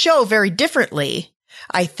watched this show very differently,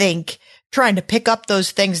 I think, trying to pick up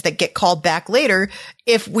those things that get called back later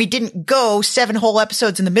if we didn't go 7 whole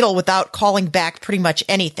episodes in the middle without calling back pretty much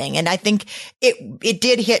anything. And I think it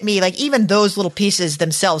did hit me, like even those little pieces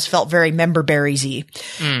themselves felt very member berries-y.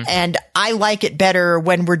 And I like it better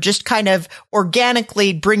when we're just kind of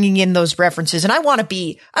organically bringing in those references. And I want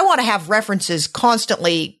to have references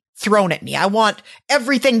constantly thrown at me. I want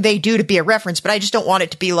everything they do to be a reference, but I just don't want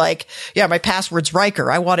it to be like, yeah, my password's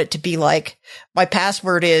Riker. I want it to be like, my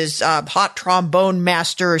password is Hot Trombone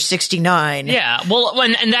Master 69. Yeah, well,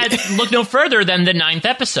 and that look no further than the 9th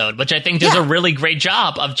episode, which I think does a really great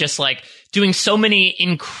job of just like doing so many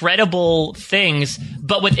incredible things,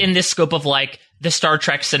 but within this scope of like the Star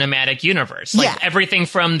Trek cinematic universe. Like everything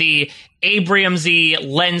from the Abrams-y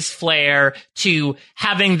lens flare to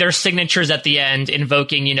having their signatures at the end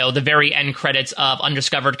invoking, the very end credits of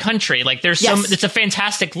Undiscovered Country. Like there's it's a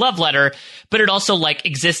fantastic love letter, but it also like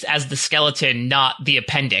exists as the skeleton, not the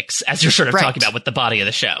appendix, as you're sort of talking about with the body of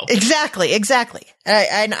the show. Exactly.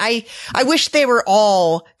 And I wish they were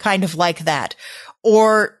all kind of like that.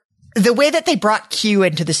 Or the way that they brought Q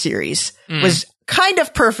into the series was kind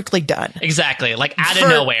of perfectly done. Exactly. Like out of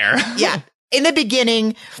nowhere. Yeah. In the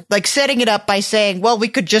beginning, like setting it up by saying, well, we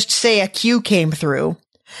could just say a Q came through,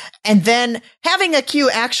 and then having a Q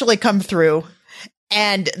actually come through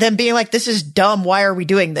and then being like, this is dumb. Why are we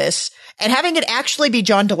doing this? And having it actually be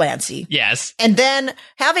John Delancey. Yes. And then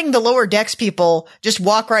having the Lower Decks people just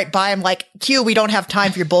walk right by him like, Q, we don't have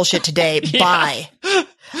time for your bullshit today. Bye.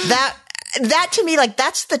 That to me, like,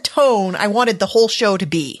 that's the tone I wanted the whole show to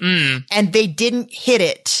be. And they didn't hit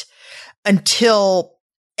it until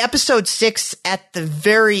episode 6 at the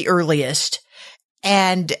very earliest.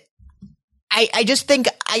 And I just think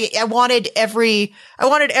I wanted every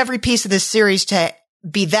piece of this series to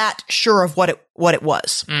be that sure of what it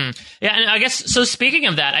was. Yeah, and I guess so. Speaking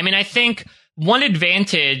of that, I mean, I think one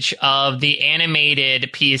advantage of the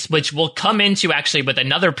animated piece, which we'll come into actually with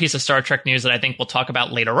another piece of Star Trek news that I think we'll talk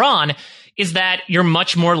about later on, is that you're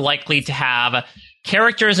much more likely to have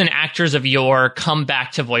characters and actors of yore come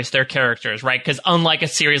back to voice their characters, right? Because unlike a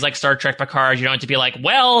series like Star Trek Picard, you don't have to be like,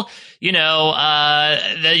 well, Brent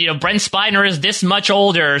Spiner is this much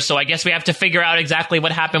older, so I guess we have to figure out exactly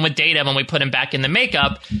what happened with Data when we put him back in the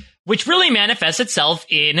makeup, which really manifests itself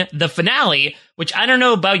in the finale, which I don't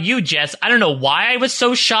know about you, Jess. I don't know why I was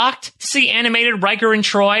so shocked to see animated Riker and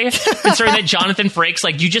Troy, considering that Jonathan Frakes,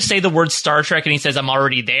 like, you just say the word Star Trek and he says, I'm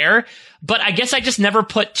already there. But I guess I just never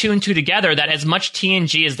put two and two together that as much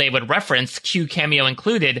TNG as they would reference, Q cameo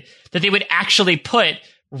included, that they would actually put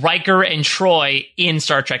Riker and Troy in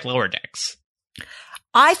Star Trek Lower Decks.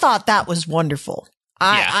 I thought that was wonderful.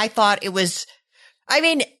 I thought it was, I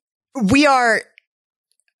mean,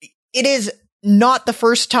 it is not the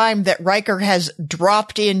first time that Riker has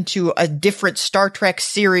dropped into a different Star Trek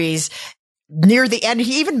series near the end.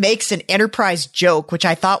 He even makes an Enterprise joke, which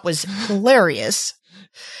I thought was hilarious.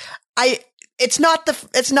 It's not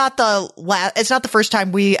the first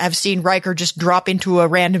time we have seen Riker just drop into a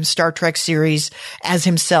random Star Trek series as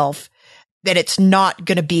himself. That it's not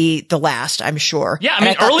going to be the last, I'm sure. Yeah, I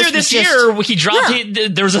mean, earlier this year, he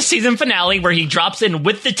dropped. There was a season finale where he drops in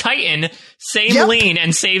with the Titan, same lean,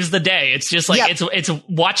 and saves the day. It's just like it's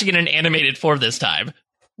watching it in animated form this time.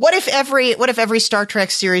 What if every Star Trek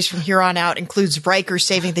series from here on out includes Riker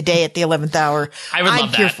saving the day at the 11th hour? I would love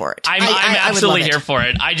that. I'm here for it. I'm absolutely here for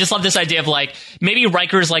it. I just love this idea of like maybe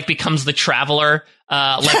Riker's like becomes the traveler,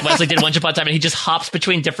 like Wesley did once upon a time, and he just hops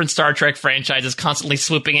between different Star Trek franchises, constantly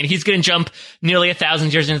swooping in. He's going to jump nearly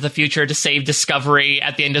 1,000 years into the future to save Discovery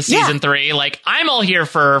at the end of season 3. Like, I'm all here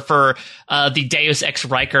for the Deus Ex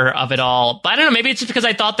Riker of it all. But I don't know. Maybe it's just because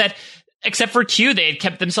I thought that, except for Q, they had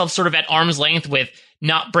kept themselves sort of at arm's length with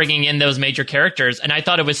not bringing in those major characters. And I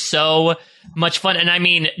thought it was so much fun. And I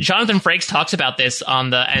mean, Jonathan Frakes talks about this on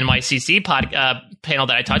the NYCC panel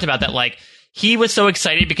that I talked about, that like he was so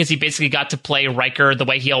excited because he basically got to play Riker the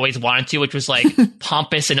way he always wanted to, which was like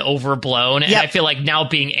pompous and overblown. And I feel like now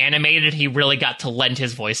being animated, he really got to lend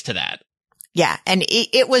his voice to that. Yeah. And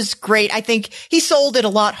it was great. I think he sold it a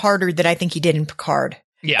lot harder than I think he did in Picard.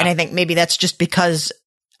 Yeah. And I think maybe that's just because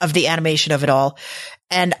of the animation of it all.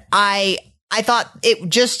 And I thought it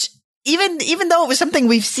just, even though it was something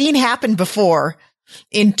we've seen happen before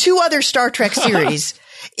in 2 other Star Trek series,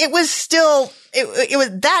 it was still, it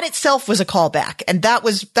was, that itself was a callback. And that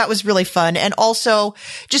was really fun. And also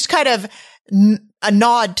just kind of a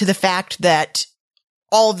nod to the fact that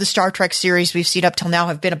all of the Star Trek series we've seen up till now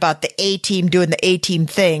have been about the A-team doing the A-team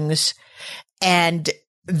things. And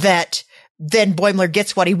that then Boimler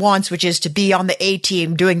gets what he wants, which is to be on the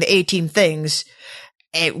A-team doing the A-team things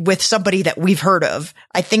with somebody that we've heard of.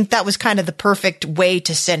 I think that was kind of the perfect way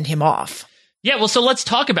to send him off. Yeah, well, so let's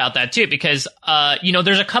talk about that too, because,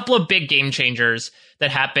 there's a couple of big game changers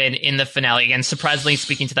that happen in the finale. Again, surprisingly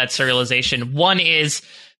speaking to that serialization. One is,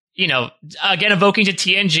 again, evoking to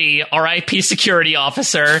TNG, RIP security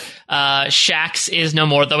officer. Shax is no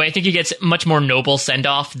more, though I think he gets much more noble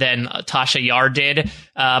send-off than Tasha Yar did.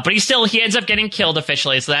 But he ends up getting killed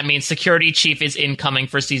officially, so that means security chief is incoming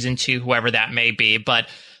for season 2, whoever that may be. But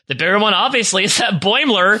the bigger one, obviously, is that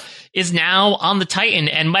Boimler is now on the Titan,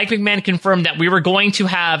 and Mike McMahon confirmed that we were going to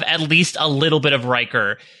have at least a little bit of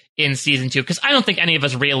Riker in season 2, because I don't think any of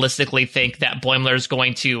us realistically think that Boimler is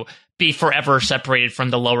going to be forever separated from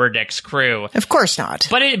the Lower Decks crew. Of course not.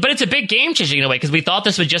 But it's a big game changing in a way, because we thought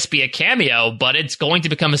this would just be a cameo, but it's going to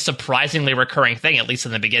become a surprisingly recurring thing, at least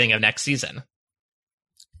in the beginning of next season.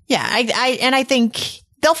 Yeah, I think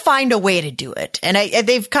they'll find a way to do it. And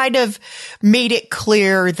they've kind of made it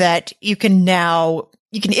clear that you can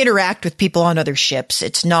interact with people on other ships.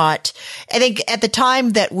 It's not, I think at the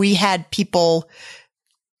time that we had people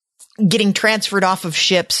getting transferred off of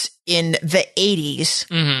ships in the 80s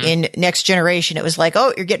in Next Generation, it was like,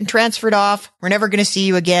 oh, you're getting transferred off. We're never going to see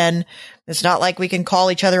you again. It's not like we can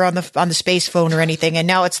call each other on the space phone or anything. And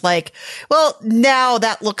now it's like, well, now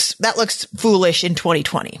that looks foolish in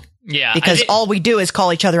 2020. Yeah. Because all we do is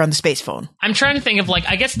call each other on the space phone. I'm trying to think of,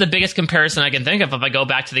 I guess the biggest comparison I can think of if I go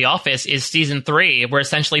back to The Office is season 3, where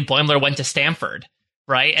essentially Boimler went to Stanford.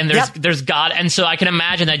 Right. And there's God. And so I can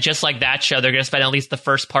imagine that just like that show, they're going to spend at least the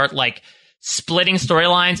first part, splitting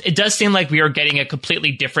storylines. It does seem like we are getting a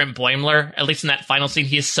completely different Boimler, at least in that final scene.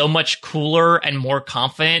 He is so much cooler and more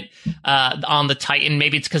confident on the Titan.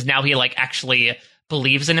 Maybe it's because now he actually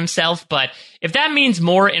believes in himself. But if that means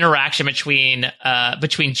more interaction between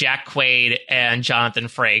Jack Quaid and Jonathan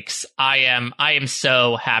Frakes, I am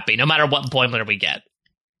so happy, no matter what Boimler we get.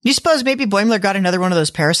 You suppose maybe Boimler got another one of those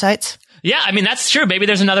parasites? Yeah, I mean, that's true. Maybe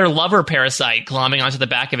there's another lover parasite glomming onto the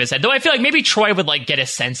back of his head. Though I feel like maybe Troy would like get a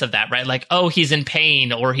sense of that, right? Like, oh, he's in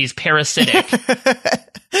pain or he's parasitic.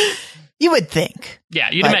 You would think. Yeah,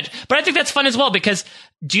 you'd imagine. But I think that's fun as well because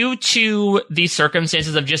due to the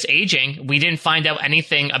circumstances of just aging, we didn't find out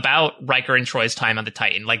anything about Riker and Troy's time on the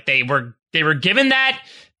Titan. Like they were given that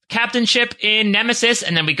captainship in Nemesis,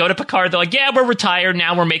 and then we go to Picard. They're like, yeah, we're retired.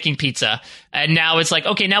 Now we're making pizza. And now it's like,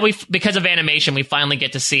 okay, now because of animation, we finally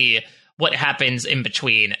get to see what happens in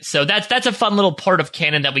between. So that's a fun little part of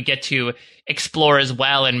canon that we get to explore as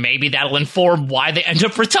well, and maybe that'll inform why they end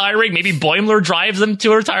up retiring. Maybe Boimler drives them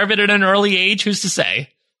to retirement at an early age. Who's to say?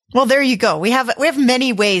 Well, there you go. We have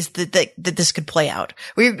many ways that this could play out.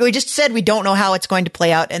 We just said we don't know how it's going to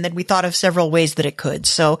play out, and then we thought of several ways that it could.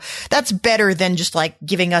 So that's better than just like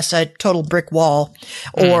giving us a total brick wall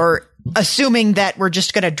or assuming that we're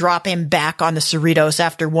just going to drop him back on the Cerritos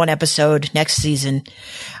after one episode next season.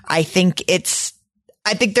 I think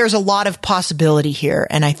there's a lot of possibility here,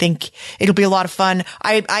 and I think it'll be a lot of fun.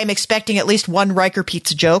 I'm expecting at least one Riker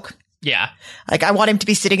pizza joke. Yeah. Like, I want him to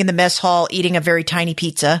be sitting in the mess hall eating a very tiny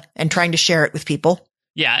pizza and trying to share it with people.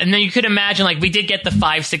 Yeah, and then you could imagine, like, we did get the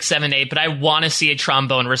 5, 6, 7, 8, but I want to see a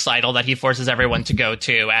trombone recital that he forces everyone to go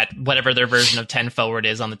to at whatever their version of 10 Forward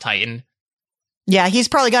is on the Titan. Yeah, he's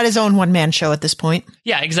probably got his own one-man show at this point.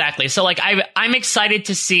 Yeah, exactly. So, like, I'm excited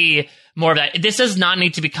to see more of that. This does not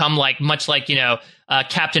need to become, like, much like,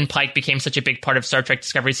 Captain Pike became such a big part of Star Trek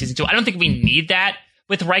Discovery Season 2. I don't think we need that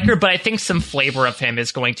with Riker, but I think some flavor of him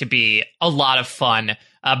is going to be a lot of fun,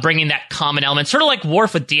 bringing that common element, sort of like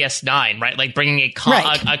Worf with DS9, right? Like bringing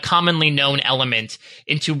a commonly known element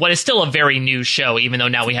into what is still a very new show, even though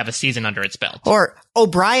now we have a season under its belt. Or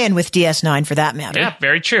O'Brien with DS9 for that matter. Yeah,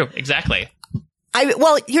 very true. Exactly.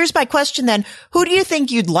 Well, here's my question then. Who do you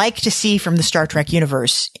think you'd like to see from the Star Trek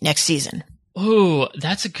universe next season? Ooh,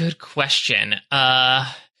 that's a good question.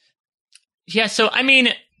 Yeah, so I mean,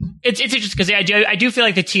 it's interesting because I do feel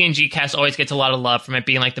like the TNG cast always gets a lot of love from it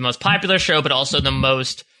being like the most popular show, but also the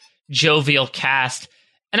most jovial cast.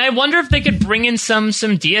 And I wonder if they could bring in some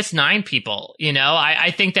DS9 people.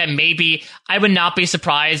 I think that maybe I would not be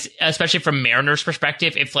surprised, especially from Mariner's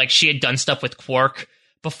perspective, if like she had done stuff with Quark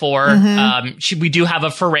before. We do have a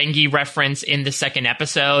Ferengi reference in the second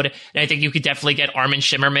episode, and I think you could definitely get Armin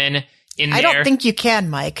Shimmerman in there. I don't think you can,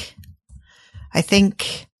 Mike. I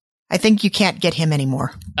think you can't get him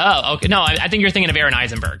anymore. Oh, okay. No, I think you're thinking of Aaron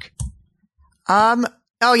Eisenberg.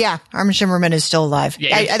 Oh yeah, Armin Shimmerman is still alive.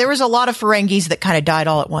 Yeah, there was a lot of Ferengis that kind of died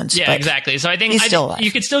all at once. Yeah, exactly. So I think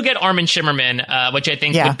you could still get Armin Shimmerman, which I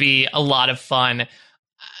think would be a lot of fun.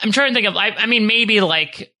 I'm trying to think of. I mean, maybe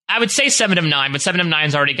like I would say 7 of 9, but 7 of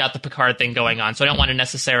 9's already got the Picard thing going on, so I don't want to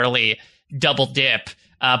necessarily double dip.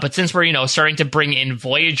 But since we're, starting to bring in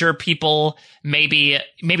Voyager people, maybe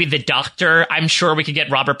the Doctor, I'm sure we could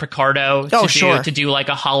get Robert Picardo to do like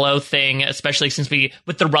a Hollow thing, especially since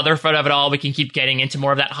with the Rutherford of it all, we can keep getting into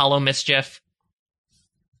more of that Hollow mischief.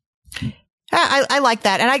 I like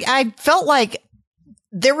that. And I felt like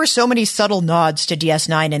there were so many subtle nods to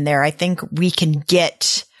DS9 in there. I think we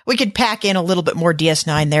could pack in a little bit more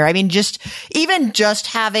DS9 there. I mean, just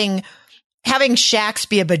having Shax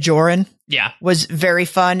be a Bajoran. Yeah. Was very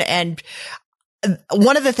fun. And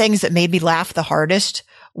one of the things that made me laugh the hardest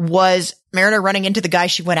was Mariner running into the guy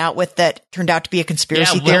she went out with that turned out to be a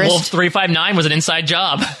conspiracy theorist. Wolf 359 was an inside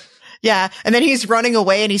job. Yeah. And then he's running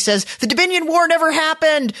away and he says, the Dominion War never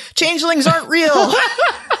happened. Changelings aren't real.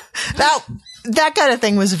 That kind of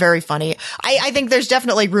thing was very funny. I think there's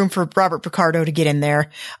definitely room for Robert Picardo to get in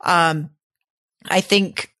there. I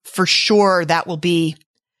think for sure that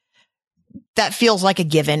feels like a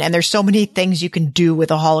given, and there's so many things you can do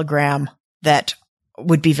with a hologram that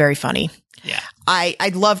would be very funny. Yeah.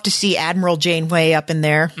 I'd love to see Admiral Janeway up in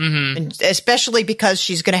there, and especially because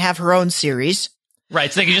she's going to have her own series.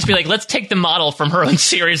 Right, so they could just be like, let's take the model from her own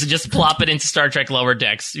series and just plop it into Star Trek Lower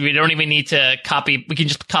Decks. We don't even need to copy, we can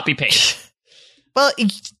just copy paste. Well,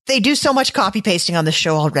 they do so much copy pasting on this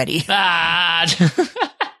show already. Well,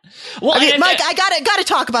 I mean, Mike, I gotta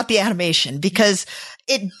talk about the animation because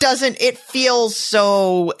it feels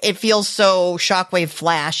so Shockwave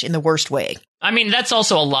Flash in the worst way. I mean, that's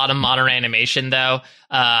also a lot of modern animation, though.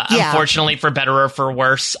 Unfortunately, for better or for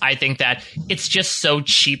worse, I think that it's just so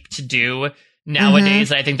cheap to do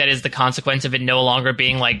nowadays. I think that is the consequence of it no longer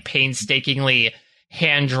being like painstakingly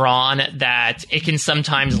hand drawn, that it can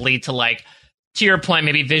sometimes lead to like to your point,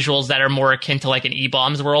 maybe visuals that are more akin to like an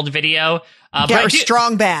E-Bombs World video. Or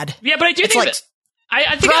Strong Bad. Yeah, but I do think that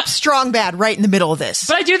I think drop Strong Bad right in the middle of this.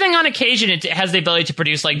 But I do think on occasion it has the ability to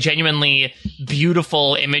produce like genuinely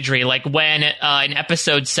beautiful imagery. Like when in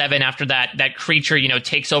episode 7, after that creature,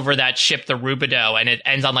 takes over that ship, the Rubido, and it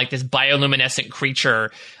ends on like this bioluminescent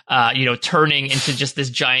creature, turning into just this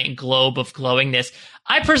giant globe of glowingness.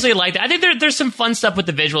 I personally like that. I think there's some fun stuff with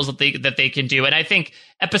the visuals that they can do. And I think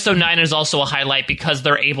episode 9 is also a highlight because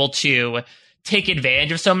they're able to take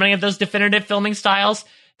advantage of so many of those definitive filming styles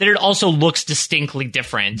that it also looks distinctly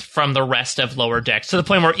different from the rest of Lower Decks, to the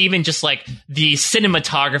point where even just like the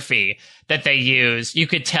cinematography that they use, you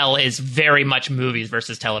could tell is very much movies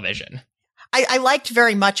versus television. I liked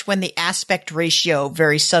very much when the aspect ratio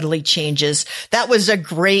very subtly changes. That was a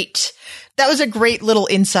great little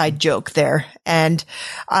inside joke there. And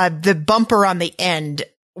the bumper on the end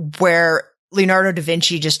where Leonardo da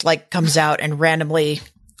Vinci just like comes out and randomly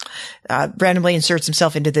inserts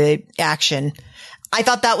himself into the action. I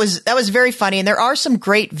thought that was very funny. And there are some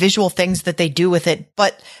great visual things that they do with it,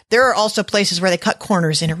 but there are also places where they cut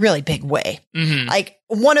corners in a really big way. Mm-hmm. Like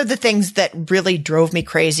one of the things that really drove me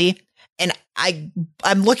crazy, and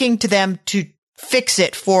I'm looking to them to fix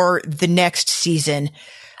it for the next season,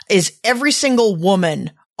 is every single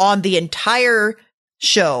woman on the entire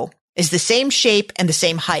show is the same shape and the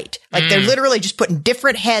same height. Like they're literally just putting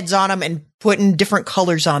different heads on them and putting different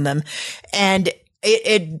colors on them. And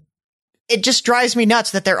it just drives me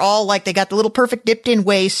nuts that they're all like, they got the little perfect dipped in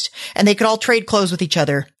waist and they could all trade clothes with each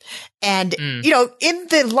other. And, in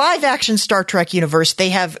the live action Star Trek universe, they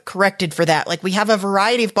have corrected for that. Like we have a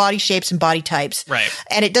variety of body shapes and body types. Right.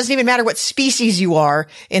 And it doesn't even matter what species you are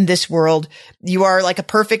in this world. You are like a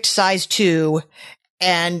perfect size 2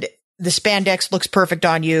 and the spandex looks perfect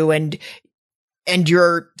on you and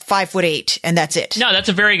you're 5'8" and that's it. No, that's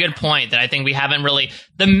a very good point that I think we haven't really,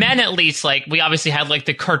 the men at least, like we obviously had like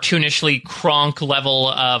the cartoonishly Kronk level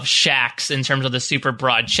of Shax in terms of the super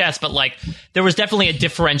broad chest, but like there was definitely a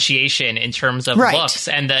differentiation in terms of looks.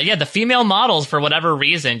 And the female models for whatever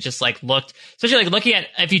reason just like looked, especially like looking at,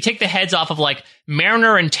 if you take the heads off of like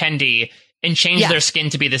Mariner and Tendi and change their skin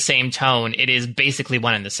to be the same tone, it is basically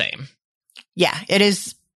one and the same. Yeah, it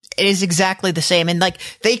is exactly the same. And like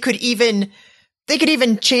they could even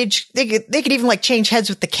change heads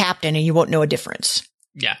with the captain and you won't know a difference.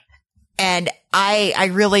 Yeah. And I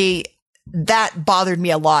really, that bothered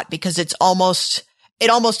me a lot because it almost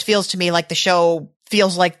feels to me like the show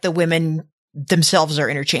feels like the women themselves are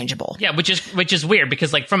interchangeable. Yeah, which is weird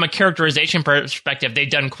because like from a characterization perspective, they've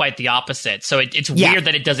done quite the opposite. So it's weird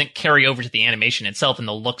that it doesn't carry over to the animation itself and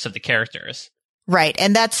the looks of the characters. Right.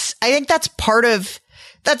 And I think that's part of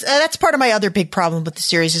my other big problem with the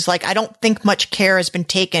series is like, I don't think much care has been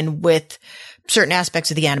taken with certain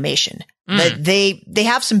aspects of the animation. They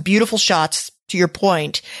have some beautiful shots, to your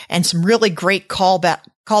point, and some really great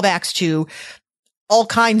callbacks to all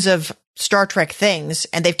kinds of Star Trek things.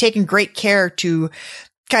 And they've taken great care to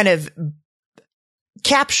kind of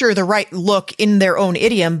capture the right look in their own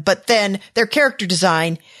idiom, but then their character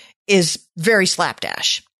design is very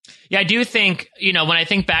slapdash. Yeah, I do think, when I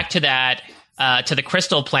think back to that, to the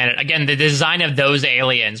Crystal Planet, again, the design of those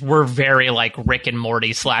aliens were very like Rick and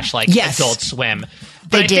Morty / like Adult Swim.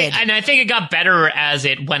 But I think it got better as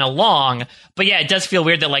it went along. But yeah, it does feel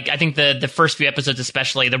weird that like, I think the first few episodes,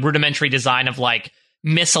 especially the rudimentary design of like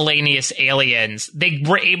miscellaneous aliens, they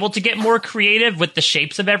were able to get more creative with the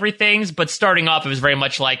shapes of everything. But starting off, it was very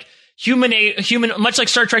much like human, much like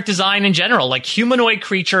Star Trek design in general, like humanoid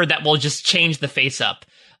creature that will just change the face up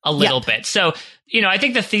a little bit. So, I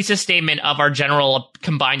think the thesis statement of our general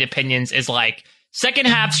combined opinions is like second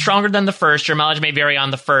half stronger than the first. Your mileage may vary on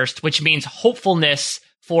the first, which means hopefulness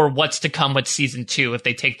for what's to come with season 2 if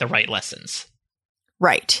they take the right lessons.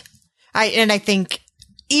 Right. I think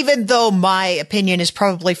even though my opinion is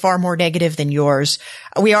probably far more negative than yours,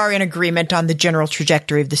 we are in agreement on the general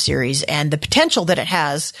trajectory of the series and the potential that it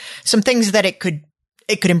has, some things that it could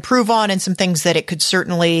improve on and some things that it could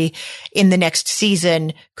certainly in the next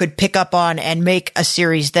season could pick up on and make a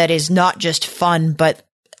series that is not just fun, but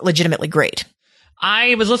legitimately great.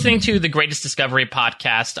 I was listening to the Greatest Discovery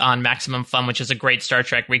podcast on Maximum Fun, which is a great Star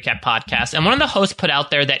Trek recap podcast. And one of the hosts put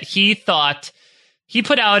out there that he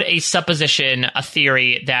put out a supposition, a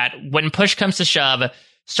theory that when push comes to shove,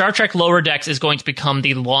 Star Trek Lower Decks is going to become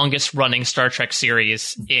the longest running Star Trek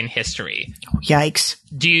series in history. Yikes.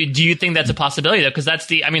 Do you think that's a possibility though? Because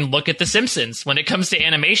look at The Simpsons. When it comes to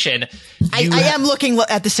animation, I am looking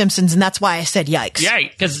at The Simpsons, and that's why I said yikes. Yeah,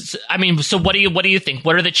 because so what do you think?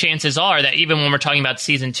 What are the chances are that even when we're talking about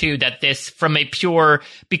season 2, that this from a pure,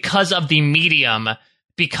 because of the medium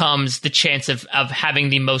becomes the chance of having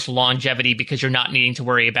the most longevity because you're not needing to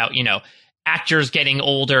worry about, actors getting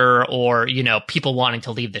older or, people wanting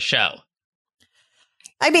to leave the show.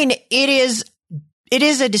 I mean, it is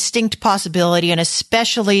a distinct possibility, and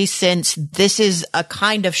especially since this is a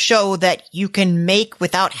kind of show that you can make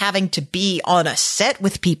without having to be on a set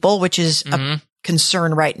with people, which is a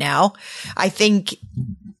concern right now. I think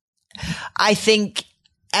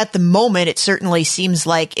at the moment, it certainly seems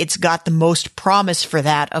like it's got the most promise for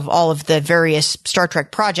that of all of the various Star Trek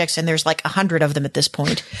projects, and there's like 100 of them at this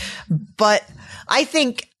point. But I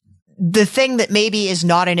think the thing that maybe is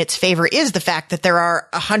not in its favor is the fact that there are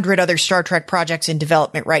 100 other Star Trek projects in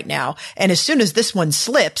development right now. And as soon as this one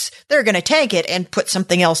slips, they're going to tank it and put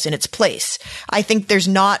something else in its place. I think there's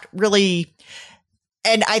not really,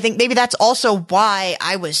 and I think maybe that's also why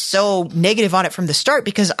I was so negative on it from the start,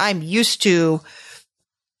 because I'm really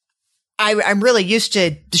used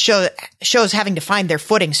to the shows having to find their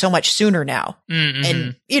footing so much sooner now. Mm-hmm.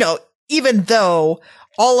 And, even though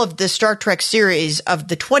all of the Star Trek series of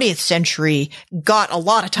the 20th century got a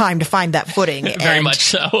lot of time to find that footing. Very much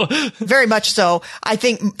so. Very much so. I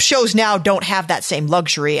think shows now don't have that same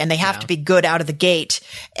luxury, and they have to be good out of the gate.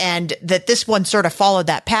 And that this one sort of followed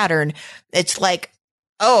that pattern. It's like,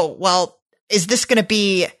 oh, well, is this going to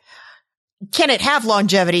be, can it have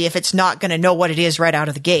longevity if it's not going to know what it is right out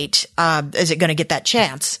of the gate? Is it going to get that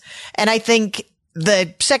chance? And I think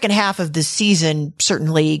the second half of the season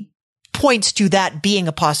certainly points to that being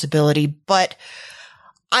a possibility, but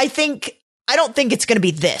I don't think it's going to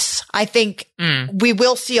be this. I think we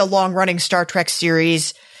will see a long running Star Trek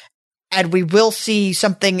series, and we will see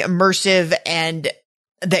something immersive and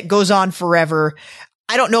that goes on forever.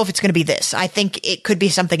 I don't know if it's going to be this. I think it could be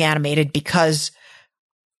something animated, because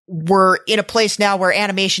we're in a place now where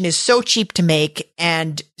animation is so cheap to make,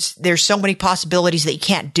 and there's so many possibilities that you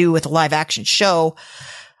can't do with a live action show.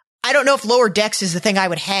 I don't know if Lower Decks is the thing I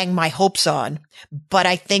would hang my hopes on, but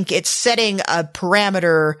I think it's setting a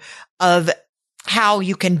parameter of how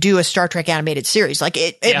you can do a Star Trek animated series. Like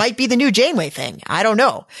it might be the new Janeway thing. I don't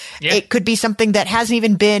know. Yeah. It could be something that hasn't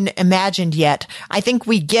even been imagined yet. I think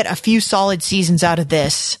we get a few solid seasons out of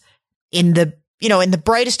this in the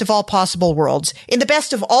brightest of all possible worlds, in the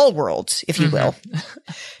best of all worlds, if you will.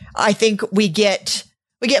 I think we get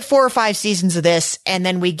 4 or 5 seasons of this, and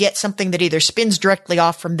then we get something that either spins directly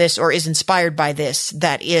off from this or is inspired by this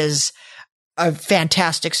that is a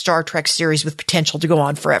fantastic Star Trek series with potential to go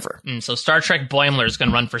on forever. So Star Trek Boimler is going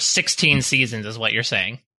to run for 16 seasons is what you're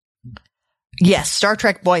saying. Yes, Star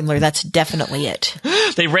Trek Boimler, that's definitely it.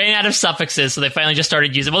 They ran out of suffixes, so they finally just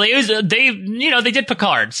started using, well, they did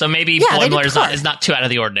Picard, so maybe Boimler is not too out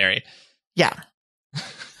of the ordinary. Yeah.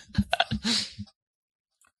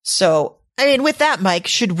 So, I mean, with that, Mike,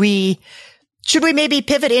 should we maybe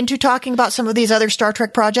pivot into talking about some of these other Star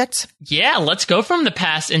Trek projects? Yeah, let's go from the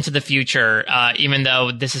past into the future, even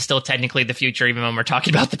though this is still technically the future, even when we're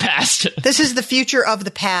talking about the past. This is the future of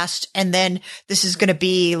the past, and then this is going to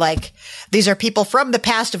be like, these are people from the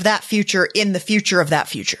past of that future in the future of that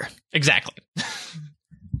future. Exactly.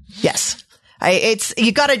 Yes.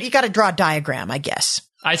 You gotta draw a diagram, I guess.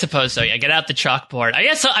 I suppose so, yeah. Get out the chalkboard. I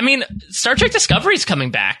guess, I mean, Star Trek Discovery is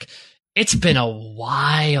coming back. It's been a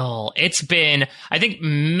while. It's been, I think,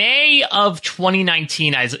 May of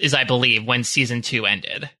 2019 is I believe, when season 2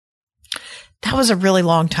 ended. That was a really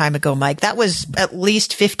long time ago, Mike. That was at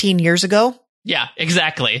least 15 years ago. Yeah,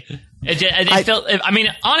 exactly. I felt, I mean,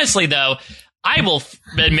 honestly, though, I will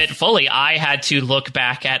admit fully, I had to look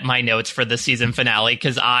back at my notes for the season finale,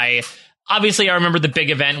 because I remember the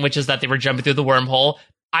big event, which is that they were jumping through the wormhole.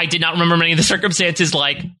 I did not remember many of the circumstances,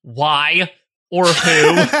 like why, or who,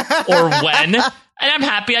 or when. And I'm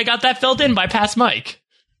happy I got that filled in by past Mike.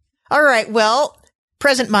 All right. Well,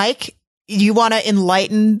 present Mike, you want to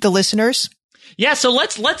enlighten the listeners? Yeah. So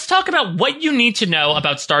let's talk about what you need to know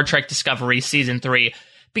about Star Trek Discovery Season 3,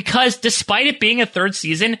 because despite it being a 3rd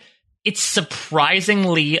season, it's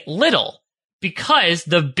surprisingly little. Because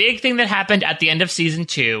the big thing that happened at the end of season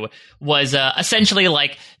 2 was essentially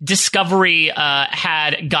like Discovery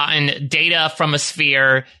had gotten data from a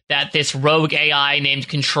sphere that this rogue AI named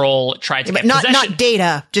Control tried to get possession. Not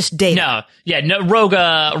data, just data.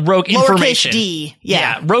 Rogue information. D.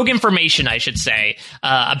 Yeah, rogue information, I should say,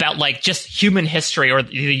 about like just human history or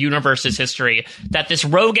the universe's history. That this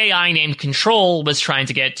rogue AI named Control was trying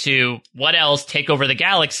to get to, what else, take over the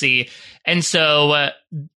galaxy. And so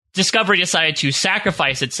Discovery decided to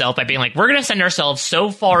sacrifice itself by being like, we're going to send ourselves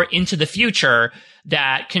so far into the future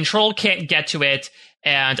that Control can't get to it,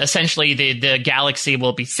 and essentially the galaxy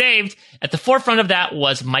will be saved. At the forefront of that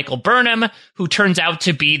was Michael Burnham, who turns out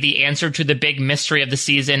to be the answer to the big mystery of the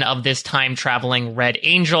season of this time-traveling Red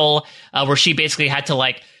Angel, where she basically had to,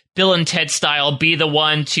 like, Bill and Ted style, be the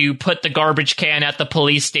one to put the garbage can at the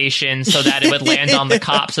police station so that it would land on the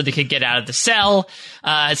cops so they could get out of the cell.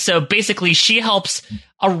 So basically, she helps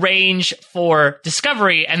arrange for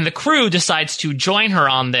Discovery, and the crew decides to join her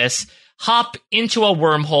on this, hop into a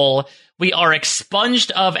wormhole. We are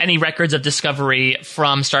expunged of any records of Discovery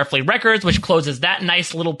from Starfleet Records, which closes that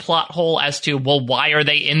nice little plot hole as to, well, why are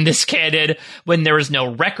they in this canon when there is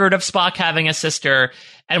no record of Spock having a sister?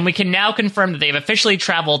 And we can now confirm that they've officially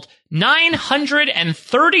traveled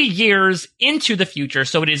 930 years into the future.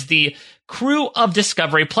 So it is the crew of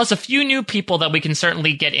Discovery, plus a few new people that we can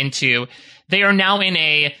certainly get into. They are now in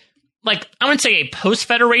a, like, I wouldn't say a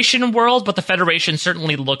post-Federation world, but the Federation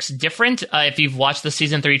certainly looks different. If you've watched the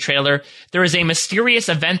Season 3 trailer, there is a mysterious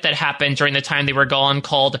event that happened during the time they were gone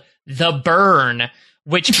called the Burn,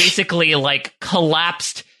 which basically, like,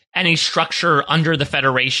 collapsed any structure under the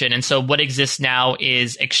Federation. And so what exists now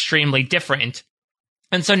is extremely different.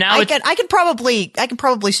 And so now I can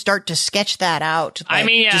probably start to sketch that out. I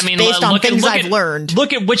mean, based on things I've learned.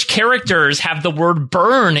 Look at which characters have the word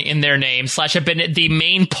burn in their name / have been the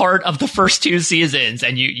main part of the first 2 seasons.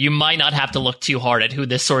 And you might not have to look too hard at who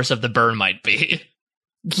the source of the burn might be.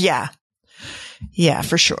 Yeah. Yeah,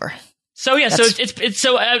 for sure. So yeah,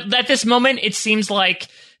 so at this moment, it seems like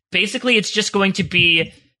basically it's just going to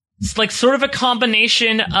be, it's like sort of a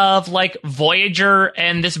combination of like Voyager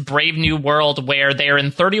and this Brave New World, where they're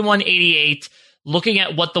in 3188 looking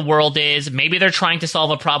at what the world is. Maybe they're trying to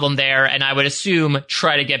solve a problem there, and I would assume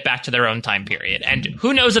try to get back to their own time period. And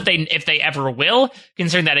who knows if they ever will,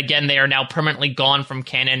 considering that, again, they are now permanently gone from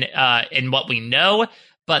canon in what we know.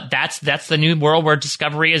 But that's the new world where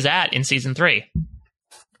Discovery is at in season 3.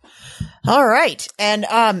 All right.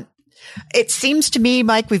 And it seems to me,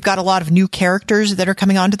 Mike, we've got a lot of new characters that are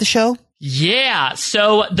coming onto the show. Yeah.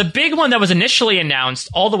 So the big one that was initially announced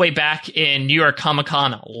all the way back in New York Comic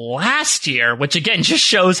Con last year, which again just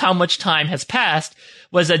shows how much time has passed,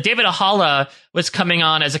 was David Ahala was coming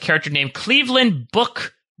on as a character named Cleveland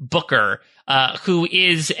Booker, who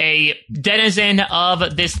is a denizen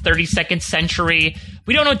of this 32nd century.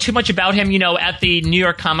 We don't know too much about him. You know, at the New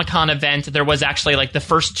York Comic Con event, there was actually like the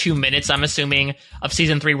first 2 minutes, I'm assuming, of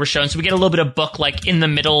season 3 were shown. So we get a little bit of Book like in the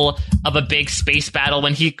middle of a big space battle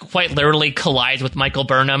when he quite literally collides with Michael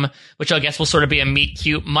Burnham, which I guess will sort of be a meet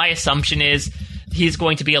cute. My assumption is he's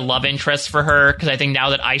going to be a love interest for her, because I think now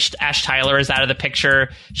that Ash Tyler is out of the picture,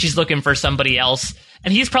 she's looking for somebody else.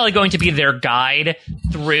 And he's probably going to be their guide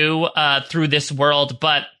through this world.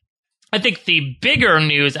 But I think the bigger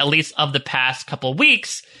news, at least of the past couple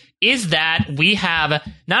weeks, is that we have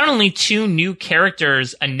not only 2 new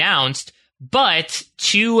characters announced, but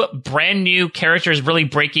 2 brand new characters really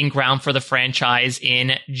breaking ground for the franchise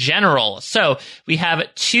in general. So we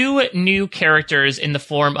have 2 new characters in the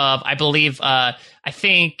form of, I believe,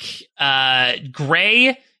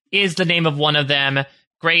 Gray is the name of one of them.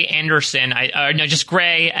 Gray Anderson, just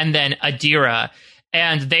Gray, and then Adira.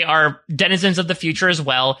 And they are denizens of the future as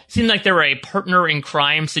well. Seems like they were a partner in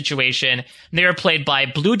crime situation. They are played by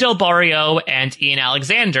Blue Del Barrio and Ian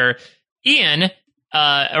Alexander. Ian,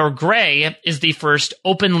 or Gray, is the first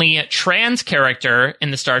openly trans character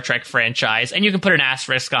in the Star Trek franchise. And you can put an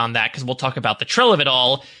asterisk on that because we'll talk about the trill of it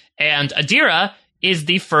all. And Adira is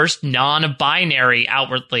the first non-binary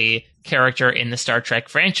outwardly character in the Star Trek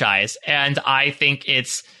franchise. And I think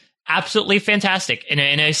it's absolutely fantastic in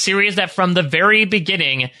a series that from the very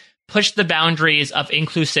beginning pushed the boundaries of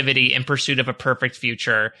inclusivity in pursuit of a perfect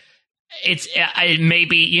future. It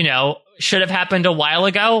maybe, you know, should have happened a while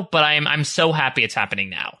ago, but I'm so happy it's happening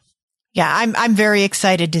now. Yeah, I'm very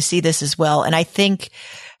excited to see this as well. And I think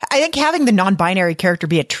having the non-binary character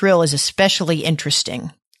be a Trill is especially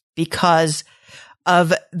interesting because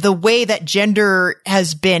of the way that gender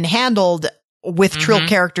has been handled with Trill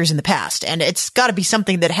characters in the past. And it's got to be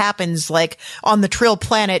something that happens like on the Trill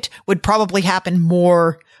planet would probably happen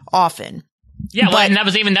more often. Yeah, well, and that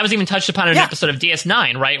was even touched upon in an episode of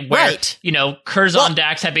DS9, right? Where, you know, Curzon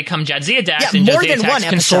Dax had become Jadzia Dax, and Jadzia Dax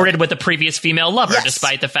consorted with a previous female lover,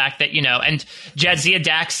 despite the fact that, you know, and Jadzia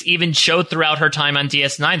Dax even showed throughout her time on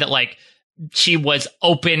DS9 that, like, she was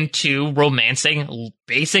open to romancing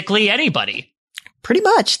basically anybody. Pretty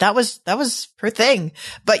much. That was her thing.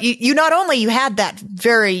 But you not only you had that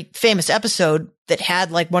very famous episode that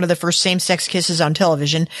had like one of the first same-sex kisses on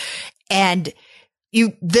television, and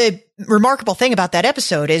the remarkable thing about that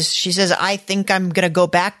episode is she says, I think I'm going to go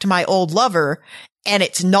back to my old lover. And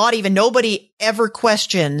it's not even, nobody ever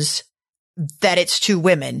questions that it's two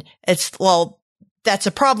women. That's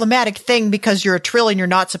a problematic thing because you're a Trill and you're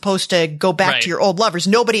not supposed to go back to your old lovers.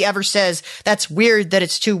 Nobody ever says that's weird that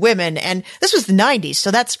it's two women. And this was the 90s.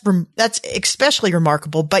 So that's especially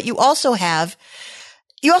remarkable. But you also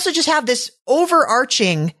just have this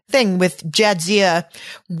overarching thing with Jadzia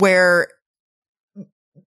where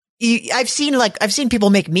I've seen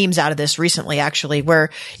people make memes out of this recently, actually,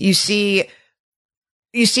 where you see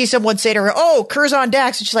someone say to her, "Oh, Curzon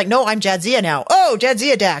Dax," and she's like, "No, I'm Jadzia now." "Oh,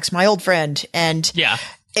 Jadzia Dax, my old friend." And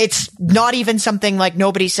it's not even something like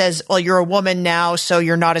nobody says, "Well, you're a woman now, so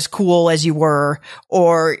you're not as cool as you were,"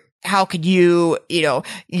 or "How could you're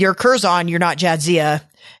Curzon, you're not Jadzia.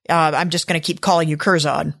 I'm just going to keep calling you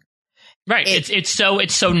Curzon." Right. It's so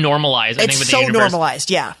normalized. I think with the universe.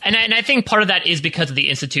 Normalized. Yeah. And I think part of that is because of the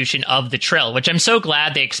institution of the Trill, which I'm so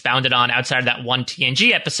glad they expounded on outside of that one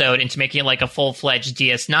TNG episode into making it like a full-fledged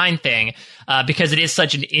DS9 thing, because it is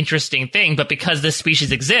such an interesting thing. But because this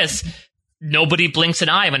species exists, nobody blinks an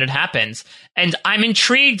eye when it happens. And I'm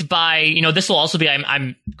intrigued by, this will also be,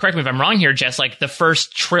 I'm correct me if I'm wrong here, Jess, like the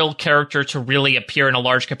first Trill character to really appear in a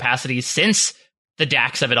large capacity since the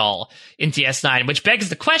Dax of it all in DS9, which begs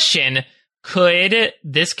the question, could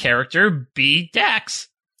this character be Dax?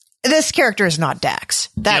 This character is not Dax.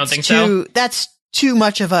 You don't think so? That's too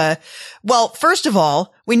much of a, well, first of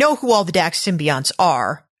all, we know who all the Dax symbionts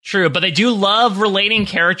are. True, but they do love relating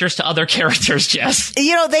characters to other characters, Jess.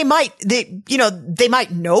 They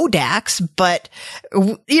might know Dax, but,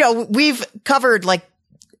 we've covered like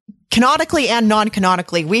canonically and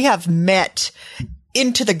non-canonically, we have met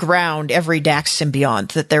into the ground every Dax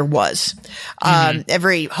symbiont that there was.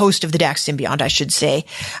 Every host of the Dax symbiont, I should say.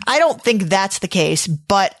 I don't think that's the case,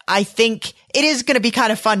 but I think it is going to be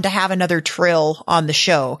kind of fun to have another Trill on the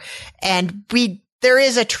show. And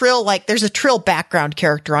there's a Trill background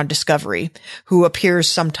character on Discovery who appears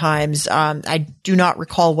sometimes. I do not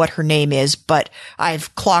recall what her name is, but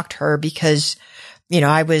I've clocked her because,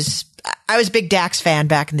 I was a big Dax fan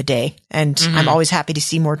back in the day, and I'm always happy to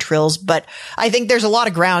see more Trills, but I think there's a lot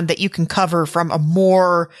of ground that you can cover from a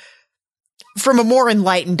more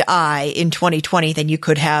enlightened eye in 2020 than you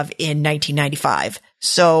could have in 1995.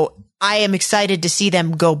 So I am excited to see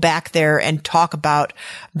them go back there and talk about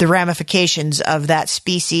the ramifications of that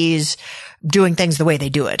species doing things the way they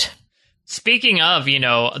do it. Speaking of, the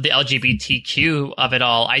LGBTQ of it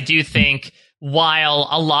all, I do think while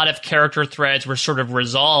a lot of character threads were sort of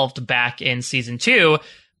resolved back in season 2,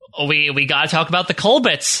 we got to talk about the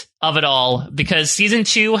Colbits of it all, because season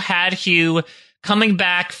 2 had Hugh coming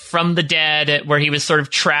back from the dead, where he was sort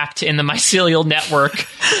of trapped in the mycelial network,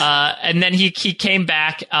 and then he came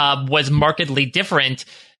back, was markedly different,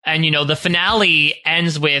 and the finale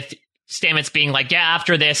ends with Stamets being like, yeah,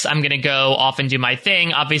 after this, I'm going to go off and do my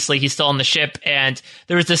thing. Obviously, he's still on the ship, and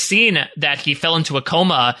there was this scene that he fell into a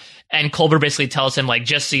coma, and Culber basically tells him, like,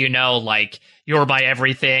 just so you know, like, you're my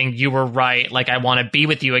everything, you were right, like, I want to be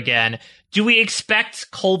with you again. Do we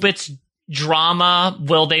expect Colbit's drama,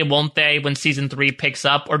 will they, won't they, when season 3 picks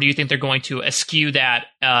up, or do you think they're going to eschew that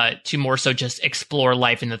to more so just explore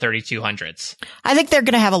life in the 3200s? I think they're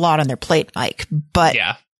going to have a lot on their plate, Mike, but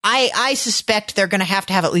yeah. I suspect they're going to have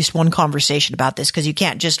at least one conversation about this, because you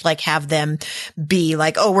can't just like have them be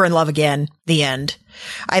like, oh, we're in love again, the end.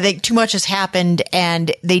 I think too much has happened,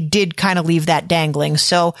 and they did kind of leave that dangling.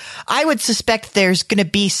 So I would suspect there's going to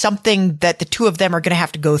be something that the two of them are going to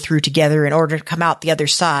have to go through together in order to come out the other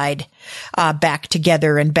side, back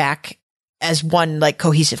together and back as one like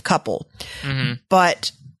cohesive couple.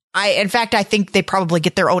 But in fact, I think they probably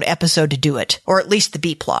get their own episode to do it, or at least the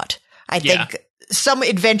B plot. I think some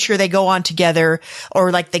adventure they go on together,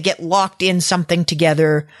 or like they get locked in something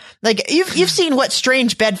together. Like you've seen what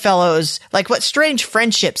strange bedfellows, like what strange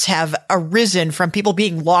friendships have arisen from people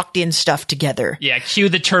being locked in stuff together. Yeah, cue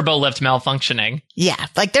the turbo lift malfunctioning. Yeah,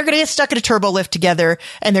 like they're going to get stuck in a turbo lift together,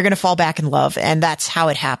 and they're going to fall back in love, and that's how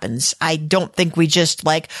it happens. I don't think we just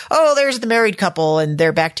like, oh, there's the married couple and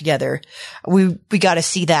they're back together. We got to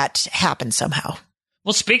see that happen somehow.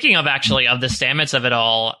 Well, speaking of actually of the Stamets of it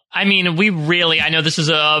all, I mean, I know this is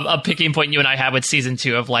a picking point you and I had with season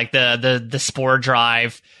 2 of like the spore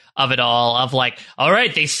drive of it all, of like, all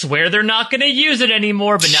right, they swear they're not going to use it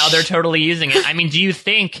anymore, but now they're totally using it. I mean, do you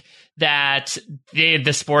think that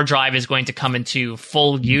the spore drive is going to come into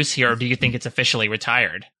full use here, or do you think it's officially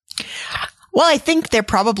retired? Well, I think they're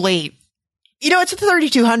probably, it's the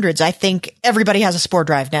 3200s. I think everybody has a spore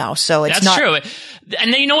drive now, so it's That's true.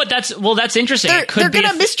 And then you know what? That's interesting. They're going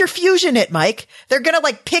to Mr. Fusion it, Mike. They're going to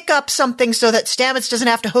like pick up something so that Stamets doesn't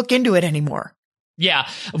have to hook into it anymore. Yeah.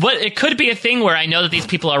 But it could be a thing where I know that these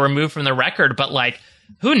people are removed from the record, but like,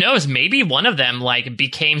 who knows, maybe one of them like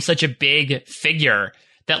became such a big figure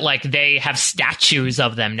that like they have statues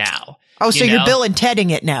of them now. Oh, so you're Bill and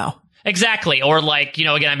Tedding it now. Exactly. Or like,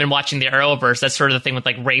 again, I've been watching the Arrowverse. That's sort of the thing with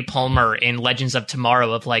like Ray Palmer in Legends of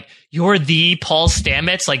Tomorrow of like, you're the Paul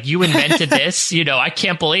Stamets. Like you invented this, I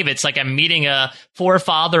can't believe it. It's like I'm meeting a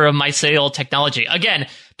forefather of mycelial technology. Again,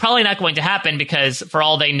 probably not going to happen because for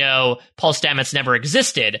all they know, Paul Stamets never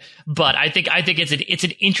existed. But I think it's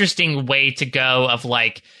an interesting way to go of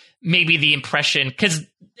like maybe the impression, because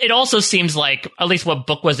it also seems like at least what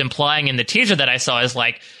Book was implying in the teaser that I saw is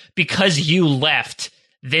like, because you left,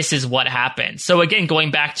 this is what happened. So again,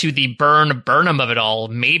 going back to the Burnham of it all,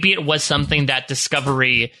 maybe it was something that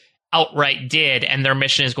Discovery outright did, and their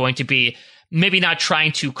mission is going to be maybe not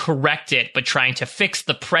trying to correct it, but trying to fix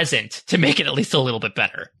the present to make it at least a little bit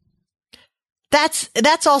better.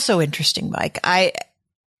 That's also interesting, Mike.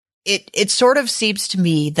 It sort of seems to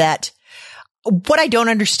me that what I don't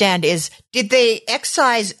understand is, did they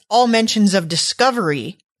excise all mentions of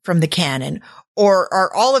Discovery from the canon? Or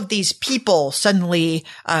are all of these people suddenly,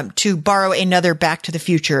 to borrow another Back to the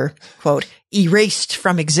Future quote, erased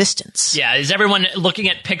from existence? Yeah. Is everyone looking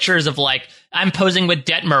at pictures of like, I'm posing with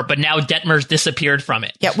Detmer, but now Detmer's disappeared from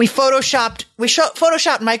it? Yeah. We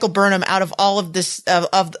photoshopped Michael Burnham out of all of this, of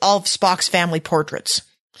all of Spock's family portraits.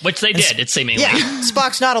 Which they did, it's seemingly. Yeah.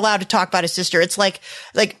 Spock's not allowed to talk about his sister. It's like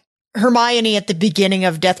Hermione at the beginning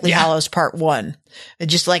of Deathly Hallows Part 1. They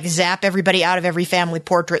just like zap everybody out of every family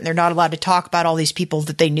portrait, and they're not allowed to talk about all these people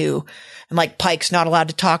that they knew. And like Pike's not allowed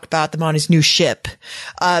to talk about them on his new ship.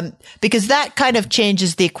 Because that kind of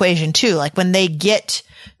changes the equation too. Like when they get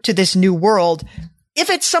to this new world, if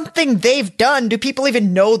it's something they've done, do people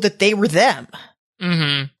even know that they were them?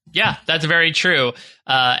 Mm-hmm. Yeah, that's very true.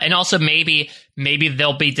 And also maybe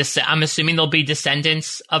there'll be, I'm assuming there'll be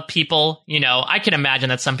descendants of people. I can imagine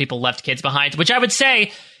that some people left kids behind, which I would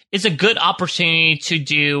say is a good opportunity to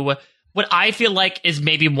do what I feel like is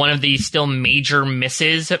maybe one of the still major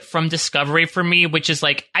misses from Discovery for me, which is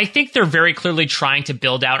like, I think they're very clearly trying to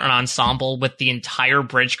build out an ensemble with the entire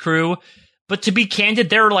bridge crew. But to be candid,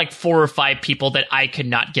 there are like 4 or 5 people that I could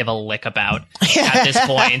not give a lick about at this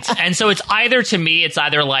point. And so it's either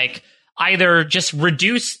just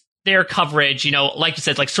reduce their coverage, like you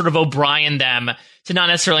said, like sort of O'Brien them to not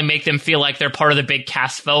necessarily make them feel like they're part of the big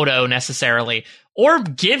cast photo necessarily, or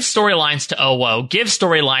give storylines to Owo, give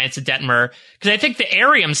storylines to Detmer, because I think the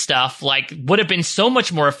Arium stuff like would have been so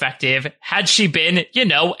much more effective had she been,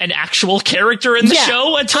 an actual character in the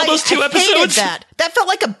show until those 2 episodes. That felt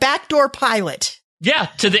like a backdoor pilot. Yeah,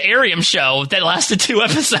 to the Arium show that lasted 2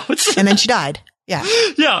 episodes. And then she died. Yeah.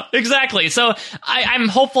 Yeah, exactly. So I'm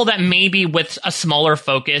hopeful that maybe with a smaller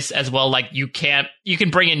focus as well, like you can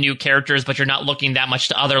bring in new characters, but you're not looking that much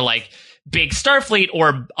to other like big Starfleet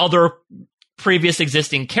or other previous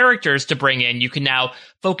existing characters to bring in. You can now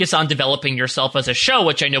focus on developing yourself as a show,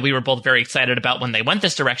 which I know we were both very excited about when they went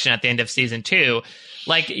this direction at the end of season 2.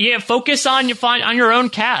 Like, yeah, focus on your own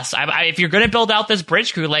cast. If you're going to build out this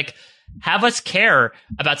bridge crew, like, have us care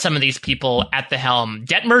about some of these people at the helm.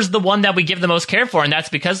 Detmer's the one that we give the most care for, and that's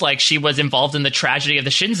because like she was involved in the tragedy of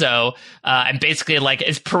the Shinzo, and basically like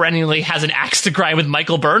is perennially has an axe to grind with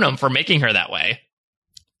Michael Burnham for making her that way.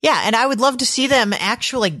 Yeah, and I would love to see them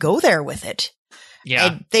actually go there with it. Yeah,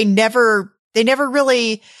 and they never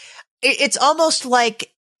really. It's almost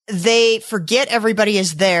like they forget everybody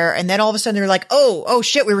is there, and then all of a sudden they're like, "Oh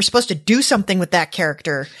shit, we were supposed to do something with that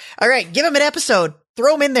character. All right, give him an episode."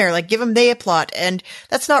 Throw them in there, like give them the plot. And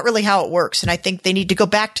that's not really how it works. And I think they need to go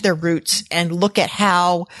back to their roots and look at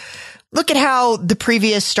how the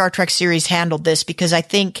previous Star Trek series handled this, because I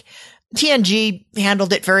think TNG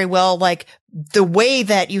handled it very well. Like the way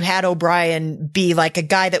that you had O'Brien be like a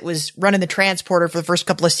guy that was running the transporter for the first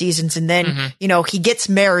couple of seasons. And then, he gets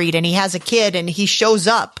married and he has a kid and he shows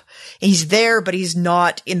up. He's there, but he's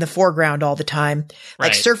not in the foreground all the time.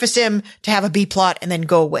 Like surface him to have a B plot and then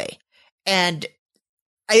go away. And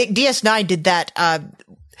I think DS9 did that.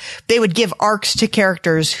 They would give arcs to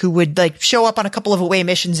characters who would like show up on a couple of away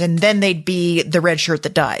missions, and then they'd be the red shirt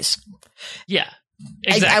that dies. Yeah,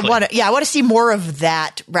 exactly. I want to see more of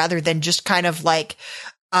that rather than just kind of like,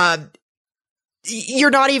 you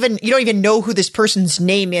don't even know who this person's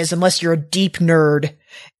name is unless you're a deep nerd,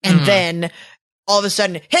 and then all of a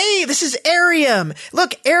sudden, hey, this is Arium.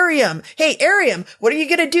 Look, Arium. Hey, Arium, what are you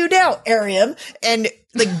going to do now, Arium? And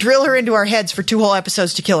like drill her into our heads for 2 whole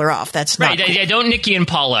episodes to kill her off. That's not right. Cool. Yeah, don't Nikki and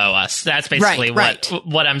Paulo us. That's basically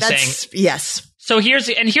what I'm saying. Yes. So here's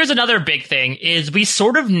another big thing is we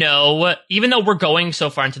sort of know, even though we're going so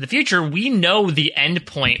far into the future, we know the end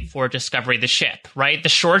point for Discovery, the ship, right? The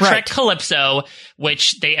short trek Calypso,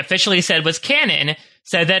 which they officially said was canon,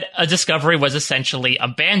 said that a Discovery was essentially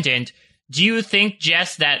abandoned. Do you think,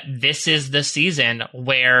 Jess, that this is the season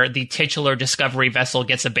where the titular Discovery vessel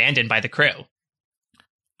gets abandoned by the crew?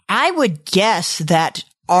 I would guess that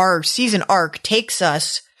our season arc takes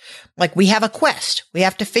us, like, we have a quest. We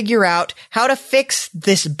have to figure out how to fix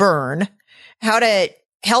this burn, how to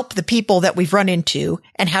help the people that we've run into,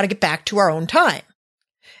 and how to get back to our own time.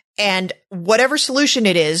 And whatever solution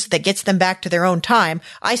it is that gets them back to their own time,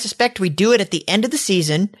 I suspect we do it at the end of the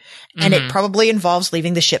season, and it probably involves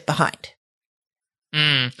leaving the ship behind.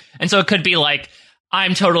 And so it could be like,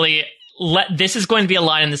 this is going to be a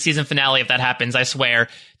line in the season finale if that happens, I swear.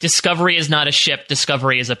 Discovery is not a ship,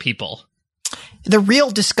 Discovery is a people. The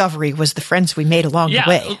real Discovery was the friends we made along the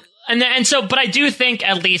way. But I do think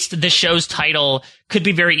at least the show's title could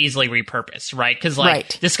be very easily repurposed, right? Because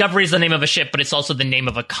Discovery is the name of a ship, but it's also the name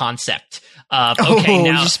of a concept. Now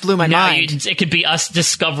you just blew my mind. It could be us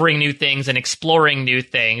discovering new things and exploring new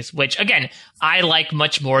things, which again, I like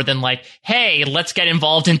much more than like, hey, let's get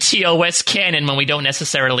involved in TOS canon when we don't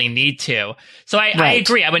necessarily need to. So I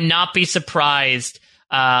agree. I would not be surprised.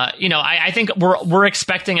 I think we're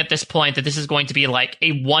expecting at this point that this is going to be like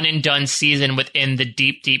a one and done season within the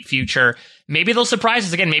deep, deep future. Maybe they'll surprise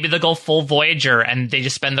us again. Maybe they'll go full Voyager and they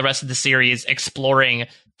just spend the rest of the series exploring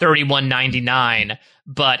 3199.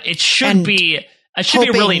 But it should be a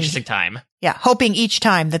really interesting time. Yeah, hoping each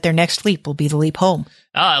time that their next leap will be the leap home.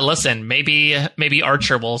 Listen, maybe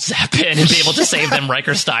Archer will zap in and be able to save them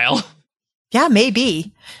Riker style. Yeah,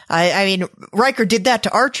 maybe. I mean, Riker did that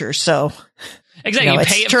to Archer, so. Exactly, you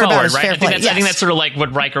pay it forward, right? I think that's sort of like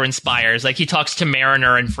what Riker inspires. Like he talks to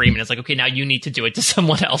Mariner and Freeman. It's like, okay, now you need to do it to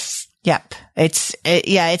someone else. Yep. It's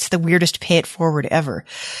the weirdest pay it forward ever.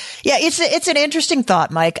 Yeah, it's an interesting thought,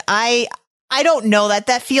 Mike. I don't know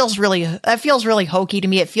that feels really hokey to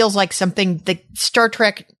me. It feels like something that Star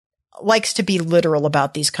Trek likes to be literal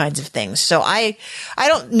about these kinds of things. So I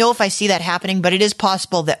don't know if I see that happening, but it is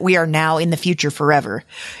possible that we are now in the future forever.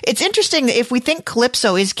 It's interesting that if we think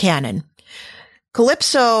Calypso is canon,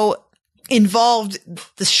 Calypso involved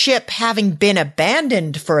the ship having been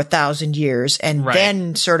abandoned for 1,000 years and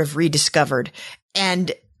then sort of rediscovered.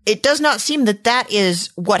 And it does not seem that is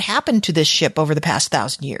what happened to this ship over the past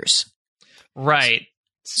 1,000 years. Right.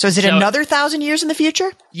 So is it another 1,000 years in the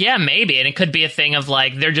future? Yeah, maybe. And it could be a thing of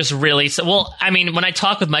like, they're just really, when I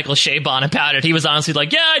talked with Michael Chabon about it, he was honestly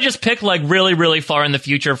like, yeah, I just picked like really, really far in the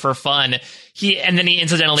future for fun. And then he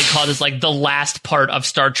incidentally called this like the last part of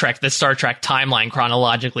Star Trek, the Star Trek timeline,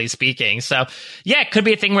 chronologically speaking. So yeah, it could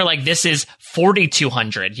be a thing where like this is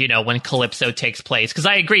 4,200, when Calypso takes place. Cause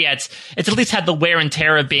I agree. It's at least had the wear and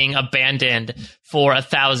tear of being abandoned for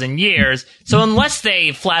 1,000 years. So unless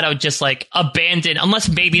they flat out just like abandoned, unless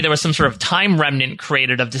maybe there was some sort of time remnant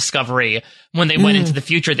created of Discovery when they went into the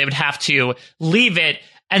future, they would have to leave it.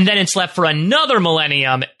 And then it's left for another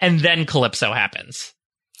millennium. And then Calypso happens.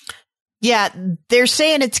 Yeah, they're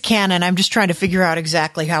saying it's canon. I'm just trying to figure out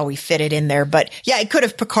exactly how we fit it in there. But yeah, it could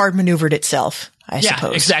have Picard maneuvered itself, I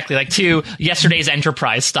suppose. Exactly. Like to yesterday's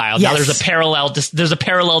Enterprise style. Yes. Now there's a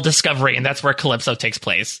parallel Discovery, and that's where Calypso takes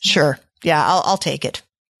place. Sure. Yeah, I'll take it.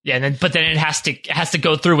 Yeah, but then it has to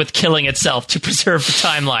go through with killing itself to preserve the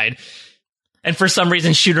timeline. And for some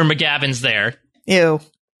reason, Shooter McGavin's there. Ew.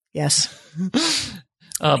 Yes.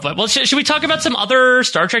 Should we talk about some other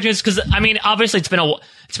Star Trek news? Because obviously it's been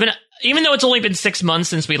even though it's only been 6 months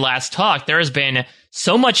since we last talked, there has been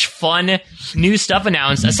so much fun new stuff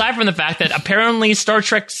announced. Aside from the fact that apparently Star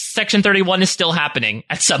Trek Section 31 is still happening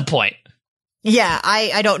at some point. Yeah,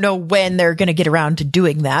 I don't know when they're going to get around to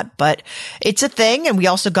doing that, but it's a thing. And we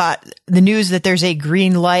also got the news that there's a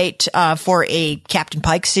green light for a Captain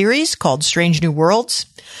Pike series called Strange New Worlds.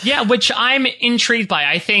 Yeah, which I'm intrigued by.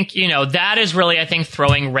 I think, that is really,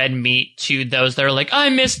 throwing red meat to those that are like, I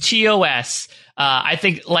miss TOS. I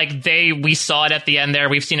think we saw it at the end there.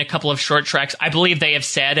 We've seen a couple of short treks. I believe they have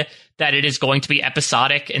said that it is going to be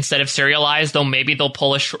episodic instead of serialized, though maybe they'll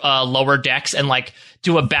pull lower decks and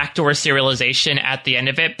do a backdoor serialization at the end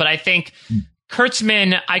of it. But I think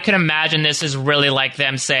Kurtzman, I can imagine this is really like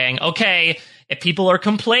them saying, okay, if people are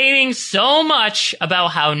complaining so much about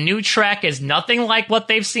how new Trek is nothing like what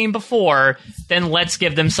they've seen before, then let's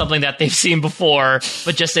give them something that they've seen before,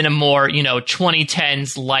 but just in a more,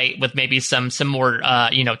 2010s light with maybe some more,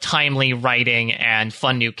 timely writing and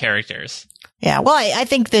fun new characters. Yeah, well, I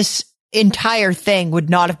think this entire thing would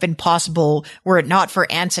not have been possible were it not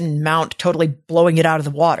for Anson Mount totally blowing it out of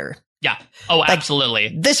the water. Yeah. Oh,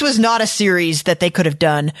 absolutely. This was not a series that they could have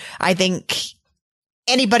done. I think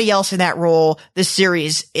anybody else in that role, this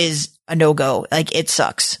series is a no-go. It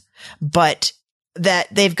sucks. But that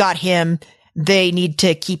they've got him, they need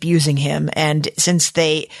to keep using him. And since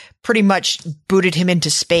they pretty much booted him into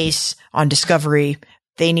space on Discovery,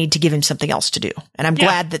 they need to give him something else to do. And I'm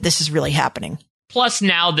glad that this is really happening. Plus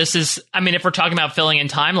now this is, I mean, if we're talking about filling in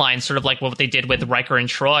timelines, sort of like what they did with Riker and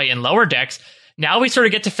Troy in Lower Decks, now we sort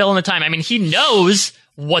of get to fill in the time. I mean, he knows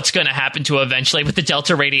what's going to happen to eventually with the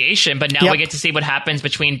Delta radiation, but now we get to see what happens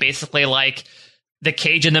between basically like the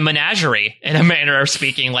cage and the menagerie, in a manner of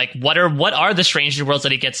speaking. Like, what are the strange new worlds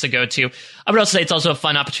that he gets to go to? I would also say it's also a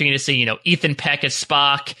fun opportunity to see, you know, Ethan Peck as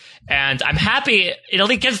Spock. And I'm happy it at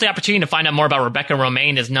least gives the opportunity to find out more about Rebecca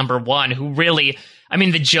Romijn as number one, who really, I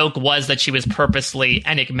mean, the joke was that she was purposely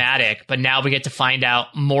enigmatic, but now we get to find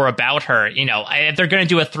out more about her. You know, if they're going to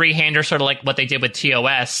do a three-hander, sort of like what they did with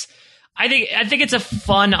TOS, I think it's a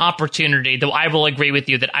fun opportunity, though I will agree with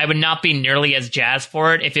you that I would not be nearly as jazzed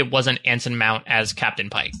for it if it wasn't Anson Mount as Captain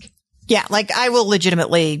Pike. Yeah, like I will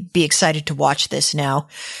legitimately be excited to watch this now.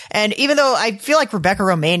 And even though I feel like Rebecca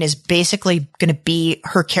Romijn is basically going to be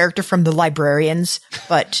her character from The Librarians,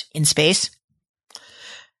 but in space,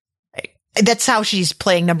 that's how she's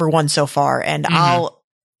playing number one so far. And I'll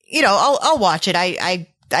watch it. I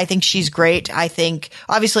think she's great. I think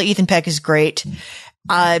obviously Ethan Peck is great.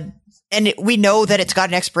 And we know that it's got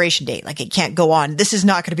an expiration date. Like, it can't go on. This is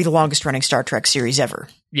not going to be the longest running Star Trek series ever.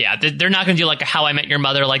 Yeah, they're not going to do like a How I Met Your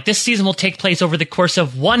Mother. Like, this season will take place over the course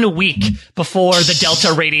of 1 week before the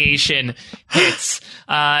Delta radiation hits.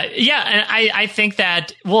 And I think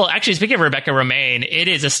that, well, actually, speaking of Rebecca Romijn, it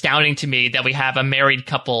is astounding to me that we have a married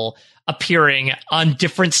couple appearing on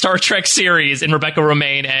different Star Trek series in Rebecca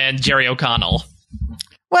Romijn and Jerry O'Connell.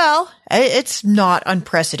 Well, it's not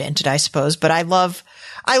unprecedented, I suppose, but I love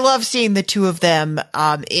seeing the two of them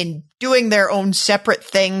in doing their own separate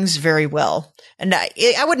things very well. And I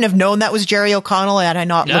wouldn't have known that was Jerry O'Connell had I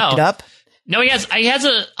not looked it up. No, he has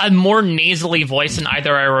a more nasally voice than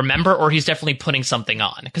either I remember, or he's definitely putting something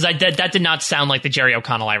on. Because that did not sound like the Jerry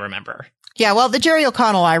O'Connell I remember. Yeah, well, the Jerry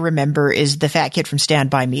O'Connell I remember is the fat kid from Stand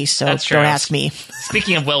By Me, so don't ask me.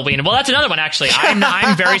 Speaking of Will Wheaton, well, that's another one, actually.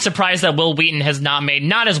 I'm very surprised that Will Wheaton has not made,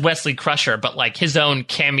 not as Wesley Crusher, but like his own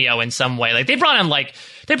cameo in some way. Like, they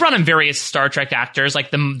brought in various Star Trek actors,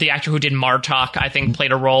 like the actor who did Martok, I think,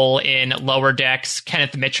 played a role in Lower Decks.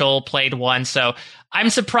 Kenneth Mitchell played one, so I'm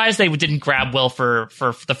surprised they didn't grab Will for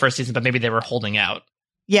the first season, but maybe they were holding out.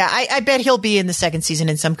 Yeah, I bet he'll be in the second season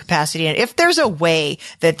in some capacity. And if there's a way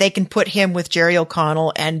that they can put him with Jerry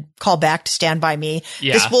O'Connell and call back to Stand By Me,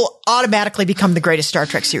 this will automatically become the greatest Star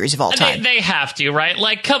Trek series of all time. They have to, right?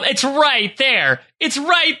 Like, it's right there. It's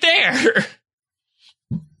right there.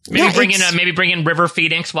 Maybe bring in River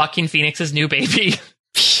Phoenix, Joaquin Phoenix's new baby.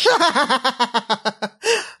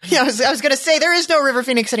 Yeah, I was going to say there is no River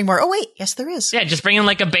Phoenix anymore. Oh wait, yes there is. Yeah, just bring in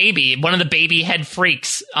like a baby. One of the baby head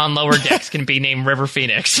freaks on Lower Decks can be named River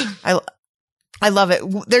Phoenix. I love it.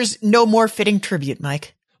 There's no more fitting tribute,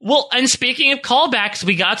 Mike. Well, and speaking of callbacks,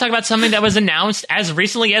 we got to talk about something that was announced as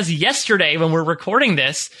recently as yesterday when we're recording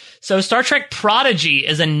this. So Star Trek Prodigy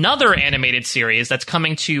is another animated series that's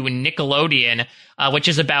coming to Nickelodeon, which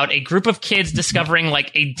is about a group of kids discovering like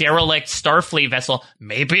a derelict Starfleet vessel.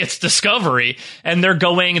 Maybe it's Discovery. And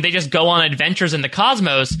they just go on adventures in the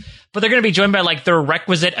cosmos, but they're going to be joined by like their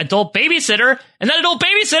requisite adult babysitter. And that adult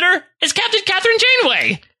babysitter is Captain Catherine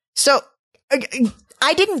Janeway. So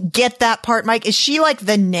I didn't get that part, Mike. Is she like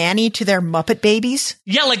the nanny to their Muppet babies?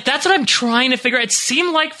 Yeah, like that's what I'm trying to figure out. It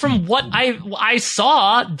seemed like from what I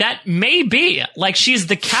saw, that may be. Like, she's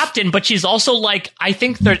the captain, but she's also like, I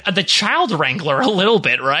think the child wrangler a little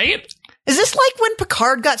bit, right? Is this like when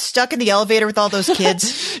Picard got stuck in the elevator with all those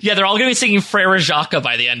kids? Yeah, they're all going to be singing Frere Jacques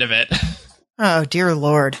by the end of it. Oh, dear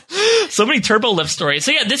Lord. So many Turbo Lift stories.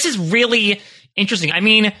 So yeah, this is really interesting. I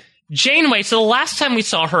mean, Janeway, so the last time we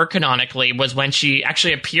saw her canonically was when she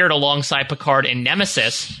actually appeared alongside Picard in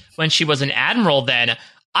Nemesis, when she was an admiral then.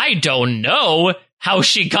 I don't know how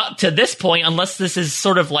she got to this point, unless this is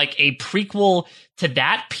sort of like a prequel to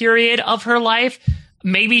that period of her life.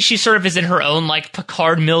 Maybe she sort of is in her own like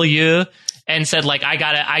Picard milieu and said like, I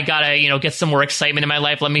gotta, get some more excitement in my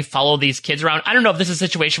life. Let me follow these kids around. I don't know if this is a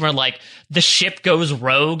situation where like the ship goes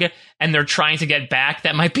rogue and they're trying to get back.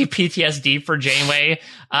 That might be PTSD for Janeway.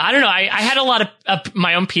 I don't know. I had a lot of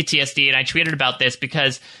my own PTSD, and I tweeted about this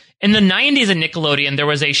because in the 90s at Nickelodeon, there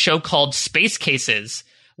was a show called Space Cases,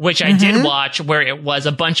 which I did watch, where it was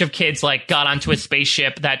a bunch of kids like got onto a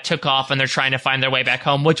spaceship that took off and they're trying to find their way back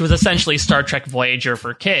home, which was essentially Star Trek Voyager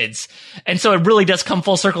for kids. And so it really does come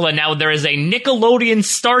full circle. And now there is a Nickelodeon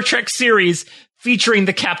Star Trek series featuring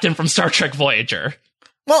the captain from Star Trek Voyager.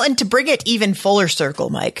 Well, and to bring it even fuller circle,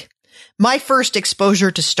 Mike, my first exposure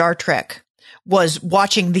to Star Trek was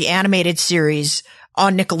watching the animated series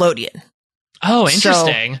on Nickelodeon. Oh,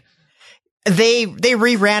 interesting. So they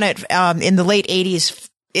reran it in the late 80s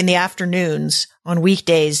in the afternoons on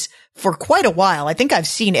weekdays for quite a while. I think I've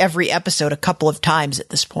seen every episode a couple of times at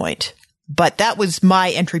this point. But that was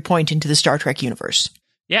my entry point into the Star Trek universe.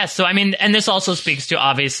 Yeah, so I mean, and this also speaks to,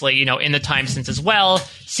 obviously, you know, in the time since as well,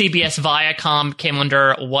 CBS Viacom came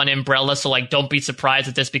under one umbrella, so like, don't be surprised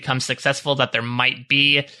if this becomes successful, that there might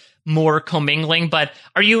be more commingling. But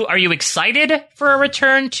are you excited for a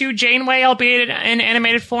return to Janeway, albeit in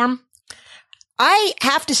animated form? I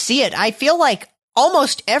have to see it. I feel like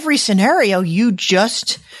almost every scenario you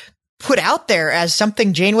just put out there as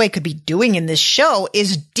something Janeway could be doing in this show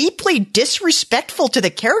is deeply disrespectful to the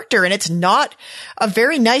character, and it's not a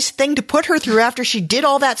very nice thing to put her through after she did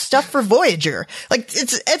all that stuff for Voyager. Like,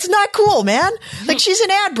 it's not cool, man. Like, she's an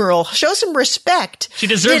admiral. Show some respect. She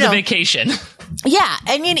deserves a vacation. Yeah.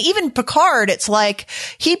 I mean, even Picard, it's like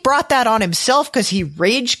he brought that on himself because he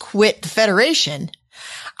rage quit the Federation.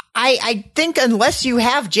 I think unless you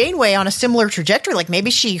have Janeway on a similar trajectory, like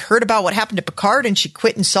maybe she heard about what happened to Picard and she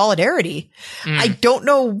quit in solidarity. I don't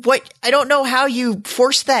know how you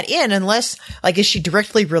force that in unless, like, is she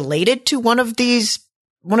directly related to one of these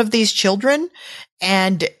children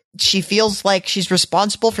and she feels like she's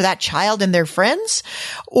responsible for that child and their friends?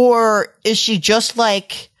 Or is she just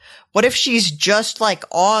like, what if she's just like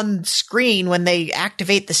on screen when they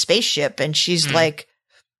activate the spaceship and she's like,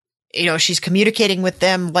 you know, she's communicating with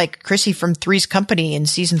them like Chrissy from Three's Company in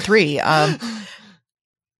season 3. I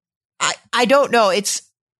don't know. It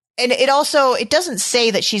doesn't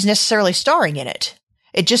say that she's necessarily starring in it.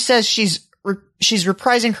 It just says she's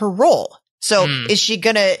reprising her role. So is she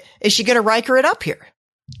gonna Riker it up here?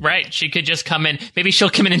 Right. She could just come in. Maybe she'll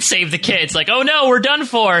come in and save the kids. Like, oh no, we're done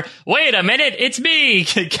for. Wait a minute. It's me,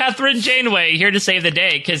 Catherine Janeway, here to save the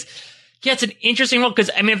day. Cause yeah, it's an interesting role. Cause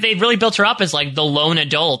I mean, if they really built her up as like the lone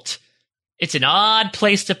adult, it's an odd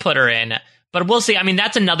place to put her in. But we'll see. I mean,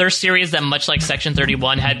 that's another series that, much like Section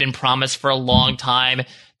 31, had been promised for a long time.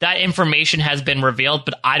 That information has been revealed,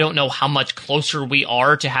 but I don't know how much closer we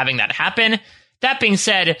are to having that happen. That being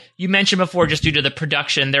said, you mentioned before, just due to the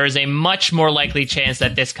production, there is a much more likely chance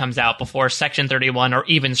that this comes out before Section 31 or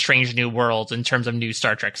even Strange New Worlds in terms of new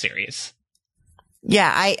Star Trek series.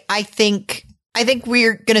 Yeah, I think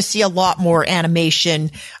we're going to see a lot more animation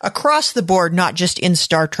across the board, not just in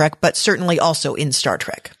Star Trek, but certainly also in Star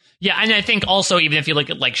Trek. Yeah, and I think also, even if you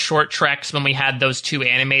look at like short treks, when we had those 2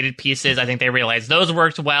 animated pieces, I think they realized those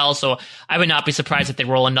worked well. So I would not be surprised if they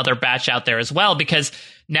roll another batch out there as well, because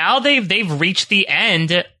now they've reached the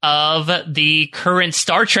end of the current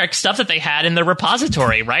Star Trek stuff that they had in the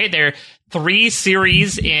repository, right? They're 3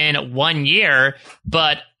 series in 1 year,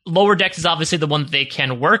 but Lower Decks is obviously the one that they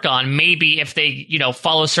can work on. Maybe if they, you know,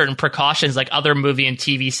 follow certain precautions like other movie and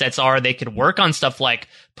TV sets are, they could work on stuff like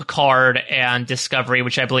Picard and Discovery,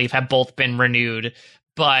 which I believe have both been renewed.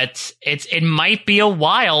 But it might be a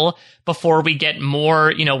while before we get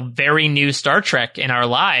more, you know, very new Star Trek in our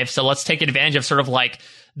lives. So let's take advantage of sort of like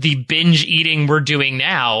the binge eating we're doing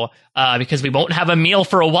now, because we won't have a meal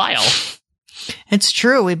for a while. It's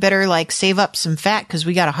true. We better like save up some fat because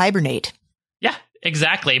we got to hibernate. Yeah.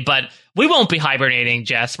 Exactly, but we won't be hibernating,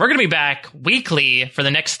 Jess. We're going to be back weekly for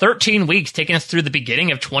the next 13 weeks, taking us through the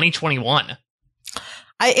beginning of 2021.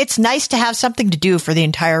 It's nice to have something to do for the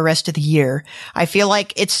entire rest of the year. I feel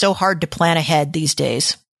like it's so hard to plan ahead these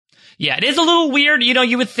days. Yeah, it is a little weird. You know,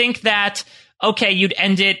 you would think that, okay, you'd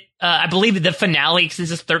end it. I believe the finale,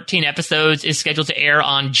 since it's 13 episodes, is scheduled to air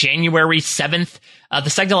on January 7th. The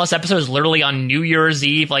second to last episode is literally on New Year's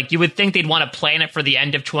Eve. Like, you would think they'd want to plan it for the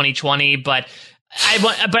end of 2020, but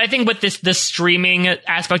I think with the streaming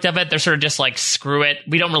aspect of it, they're sort of just like, screw it.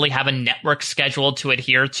 We don't really have a network schedule to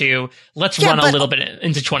adhere to. Let's run a little bit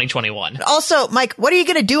into 2021. Also, Mike, what are you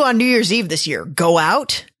going to do on New Year's Eve this year? Go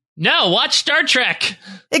out? No, watch Star Trek.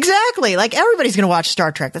 Exactly. Like, everybody's going to watch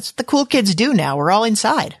Star Trek. That's what the cool kids do now. We're all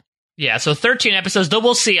inside. Yeah, so 13 episodes, though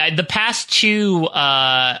we'll see. The past 2,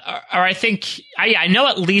 I know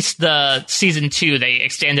at least the season 2, they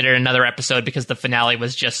extended it another episode because the finale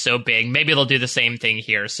was just so big. Maybe they'll do the same thing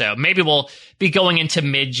here. So maybe we'll be going into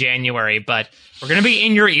mid-January, but we're going to be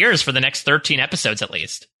in your ears for the next 13 episodes at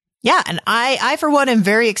least. Yeah, and I for one, am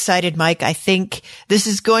very excited, Mike. I think this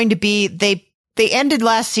is going to be, they ended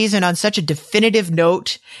last season on such a definitive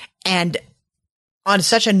note, and on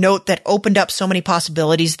such a note that opened up so many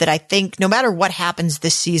possibilities, that I think no matter what happens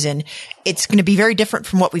this season, it's going to be very different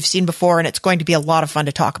from what we've seen before, and it's going to be a lot of fun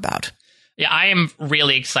to talk about. Yeah, I am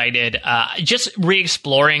really excited. Just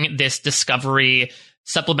re-exploring this Discovery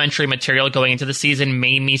supplementary material going into the season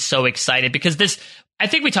made me so excited, because I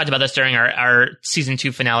think we talked about this during our season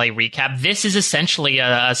 2 finale recap. This is essentially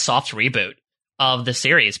a soft reboot. of the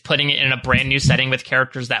series, putting it in a brand new setting with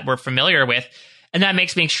characters that we're familiar with. And that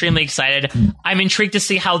makes me extremely excited. I'm intrigued to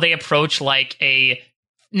see how they approach like a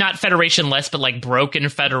not Federation-less, but like broken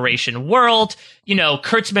Federation world. You know,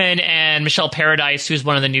 Kurtzman and Michelle Paradise, who's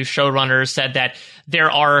one of the new showrunners, said that there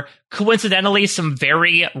are coincidentally some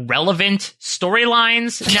very relevant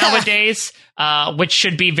storylines nowadays, which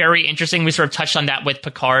should be very interesting. We sort of touched on that with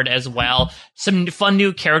Picard as well. Some fun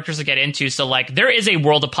new characters to get into. So like there is a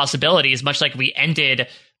world of possibilities, much like we ended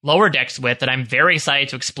Lower Decks with, that I'm very excited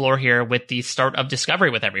to explore here with the start of Discovery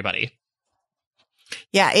with everybody.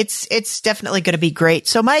 Yeah, it's definitely going to be great.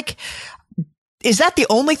 So, Mike, is that the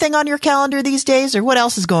only thing on your calendar these days, or what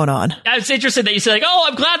else is going on? It's interesting that you say, like, oh,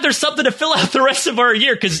 I'm glad there's something to fill out the rest of our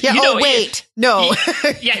year. Because, yeah, no.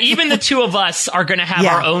 Even the two of us are going to have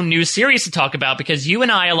our own new series to talk about, because you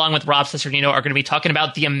and I, along with Rob Cesternino, are going to be talking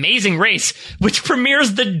about The Amazing Race, which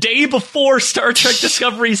premieres the day before Star Trek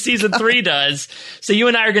Discovery Season 3 does. So you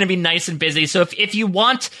and I are going to be nice and busy. So if you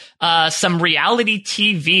want some reality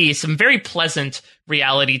TV, some very pleasant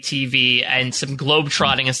reality TV and some globe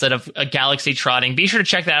trotting instead of a galaxy trotting, be sure to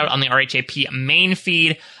check that out on the RHAP main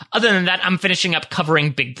feed. Other than that, I'm finishing up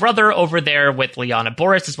covering Big Brother over there with Liana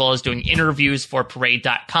Boris, as well as doing interviews for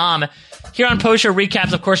Parade.com. Here on Post Show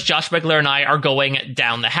Recaps, of course, Josh Wigler and I are going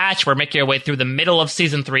down the hatch. We're making our way through the middle of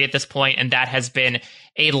Season 3 at this point, and that has been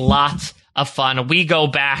a lot of fun. We go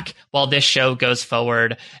back while this show goes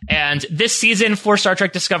forward. And this season for Star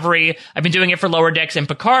Trek Discovery, I've been doing it for Lower Decks and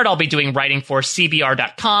Picard. I'll be doing writing for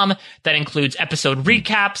CBR.com. That includes episode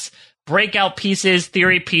recaps, breakout pieces,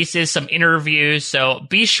 theory pieces, some interviews. So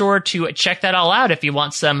be sure to check that all out if you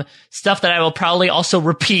want some stuff that I will probably also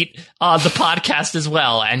repeat on the podcast as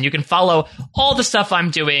well. And you can follow all the stuff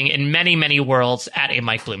I'm doing in many, many worlds at a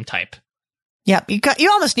Mike Bloom type. Yeah, you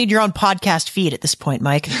almost need your own podcast feed at this point,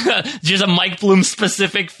 Mike. Just a Mike Bloom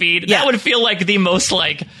specific feed. Yeah. That would feel like the most,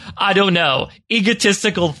 like, I don't know,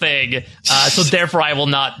 egotistical thing. So therefore I will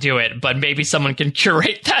not do it, but maybe someone can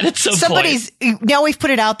curate that at some point. Now we've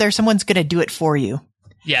put it out there, someone's going to do it for you.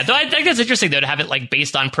 Yeah, though I think that's interesting, though, to have it like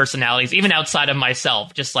based on personalities, even outside of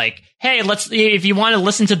myself. Just like, hey, if you want to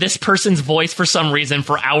listen to this person's voice for some reason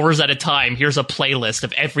for hours at a time, here's a playlist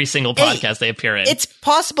of every single podcast they appear in. It's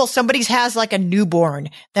possible somebody has like a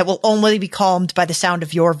newborn that will only be calmed by the sound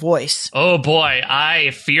of your voice. Oh boy,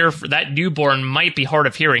 I fear for that newborn might be hard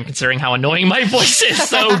of hearing considering how annoying my voice is.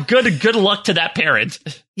 So good luck to that parent.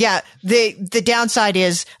 Yeah, the downside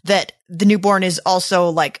is that the newborn is also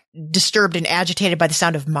like disturbed and agitated by the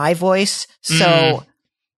sound of my voice. So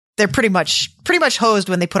they're pretty much hosed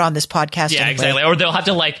when they put on this podcast. Yeah, anyway. Exactly. Or they'll have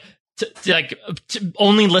to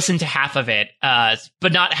only listen to half of it,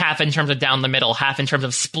 but not half in terms of down the middle, half in terms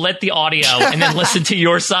of split the audio and then listen to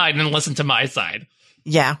your side and then listen to my side.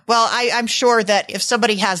 Yeah. Well, I'm sure that if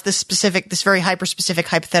somebody has this very hyper-specific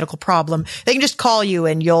hypothetical problem, they can just call you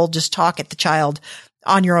and you'll just talk at the child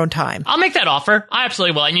on your own time. I'll make that offer. I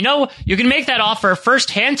absolutely will. And you can make that offer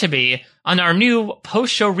firsthand to me on our new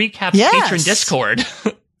post-show recaps patron Discord.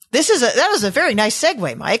 That was a very nice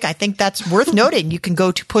segue, Mike. I think that's worth noting. You can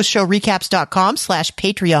go to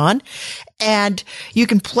postshowrecaps.com/Patreon and you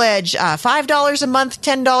can pledge $5 a month,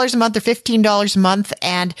 $10 a month, or $15 a month.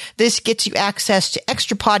 And this gets you access to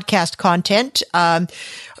extra podcast content,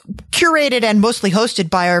 curated and mostly hosted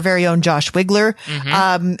by our very own Josh Wigler.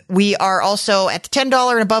 We are also at the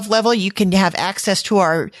 $10 and above level. You can have access to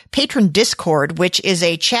our patron Discord, which is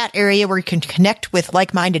a chat area where you can connect with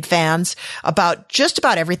like-minded fans about just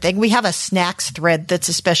about everything. We have a snacks thread that's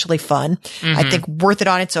especially fun. I think worth it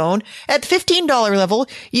on its own. At the $15 level,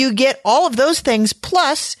 you get all of those things.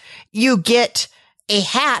 Plus you get a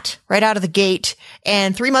hat right out of the gate.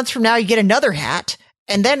 And 3 months from now, you get another hat.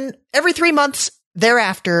 And then every 3 months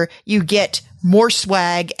thereafter, you get more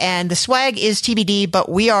swag, and the swag is TBD, but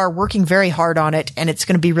we are working very hard on it, and it's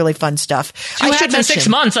going to be really fun stuff. I should mention 6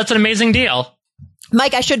 months. That's an amazing deal.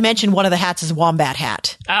 Mike, I should mention one of the hats is a wombat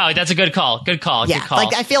hat. Oh, that's a good call. Good call. Yeah, good call.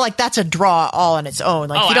 Like I feel like that's a draw all on its own.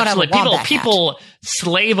 Like, you don't absolutely. have a wombat people hat.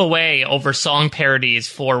 slave away over song parodies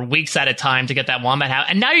for weeks at a time to get that wombat hat,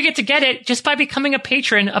 and now you get to get it just by becoming a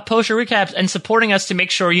patron of Post Show Recaps and supporting us to make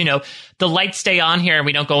sure the lights stay on here and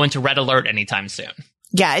we don't go into red alert anytime soon.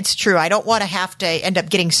 Yeah, it's true. I don't want to have to end up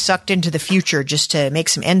getting sucked into the future just to make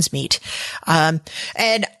some ends meet. And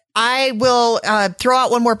I will throw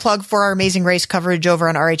out one more plug for our Amazing Race coverage over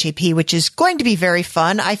on RHAP, which is going to be very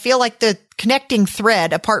fun. I feel like the connecting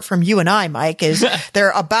thread, apart from you and I, Mike, is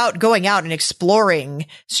they're about going out and exploring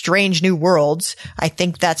strange new worlds. I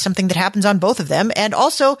think that's something that happens on both of them. And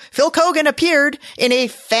also, Phil Kogan appeared in a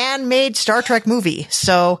fan-made Star Trek movie.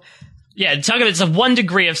 So Yeah, talk about it's a 1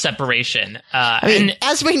 degree of separation. I mean, and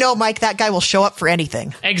as we know, Mike, that guy will show up for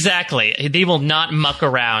anything. Exactly. They will not muck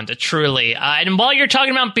around, truly. And while you're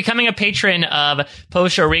talking about becoming a patron of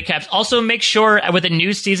post-show recaps, also make sure with a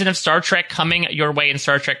new season of Star Trek coming your way in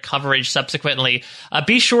Star Trek coverage subsequently,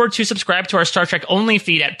 be sure to subscribe to our Star Trek only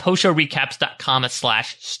feed at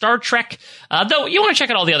postshowrecaps.com/Star Trek. Though you want to check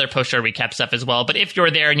out all the other post-show recap stuff as well. But if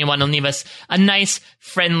you're there and you want to leave us a nice,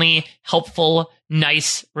 friendly, helpful,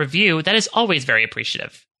 nice review, that is always very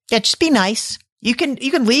appreciative. Yeah, just be nice. You can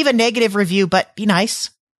leave a negative review, but be nice.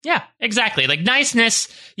 Yeah, exactly. Like niceness.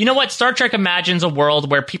 You know what? Star Trek imagines a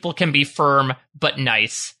world where people can be firm but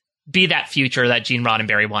nice. Be that future that Gene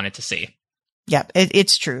Roddenberry wanted to see. Yeah,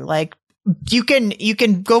 it's true. Like you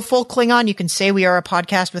can go full Klingon. You can say we are a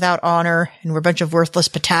podcast without honor and we're a bunch of worthless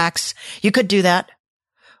pataks. You could do that,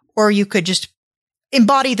 or you could just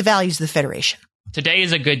embody the values of the Federation. Today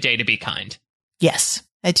is a good day to be kind. Yes.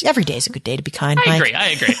 Every day is a good day to be kind. I agree.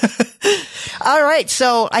 All right.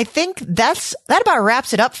 So I think that about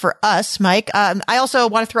wraps it up for us, Mike. I also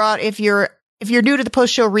want to throw out if you're new to the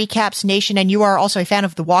post show recaps nation and you are also a fan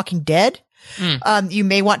of The Walking Dead, you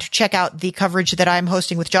may want to check out the coverage that I'm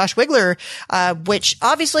hosting with Josh Wigler, which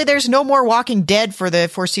obviously there's no more Walking Dead for the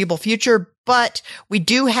foreseeable future, but we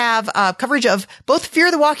do have coverage of both Fear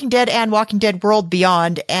the Walking Dead and Walking Dead World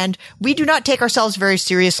Beyond, and we do not take ourselves very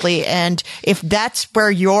seriously. And if that's where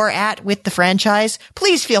you're at with the franchise,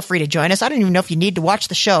 please feel free to join us. I don't even know if you need to watch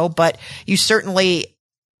the show, but you certainly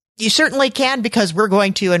can, because we're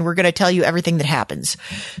going to tell you everything that happens.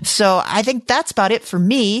 So I think that's about it for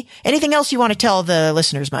me. Anything else you want to tell the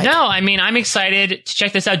listeners, Mike? No, I mean, I'm excited to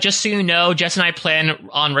check this out. Just so you know, Jess and I plan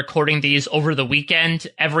on recording these over the weekend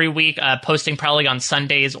every week, posting probably on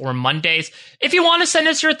Sundays or Mondays. If you want to send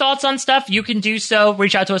us your thoughts on stuff, you can do so.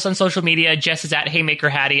 Reach out to us on social media. Jess is at Haymaker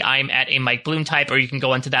Hattie. I'm at a Mike Bloom type, or you can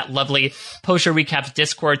go into that lovely Post Show Recaps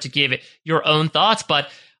Discord to give your own thoughts.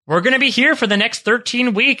 But we're going to be here for the next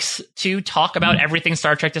 13 weeks to talk about everything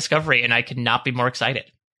Star Trek Discovery, and I could not be more excited.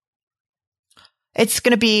 It's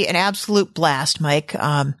going to be an absolute blast, Mike.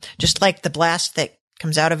 Just like the blast that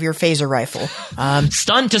comes out of your phaser rifle.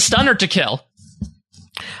 Stun or to kill?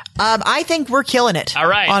 I think we're killing it. All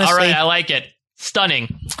right. Honestly. All right. I like it.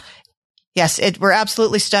 Stunning. Yes, we're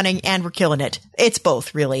absolutely stunning, and we're killing it. It's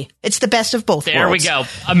both, really. It's the best of both worlds. There we go.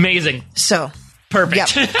 Amazing. So...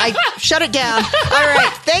 Perfect. Yep. I shut it down. All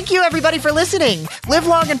right. Thank you, everybody, for listening. Live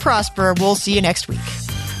long and prosper. We'll see you next week.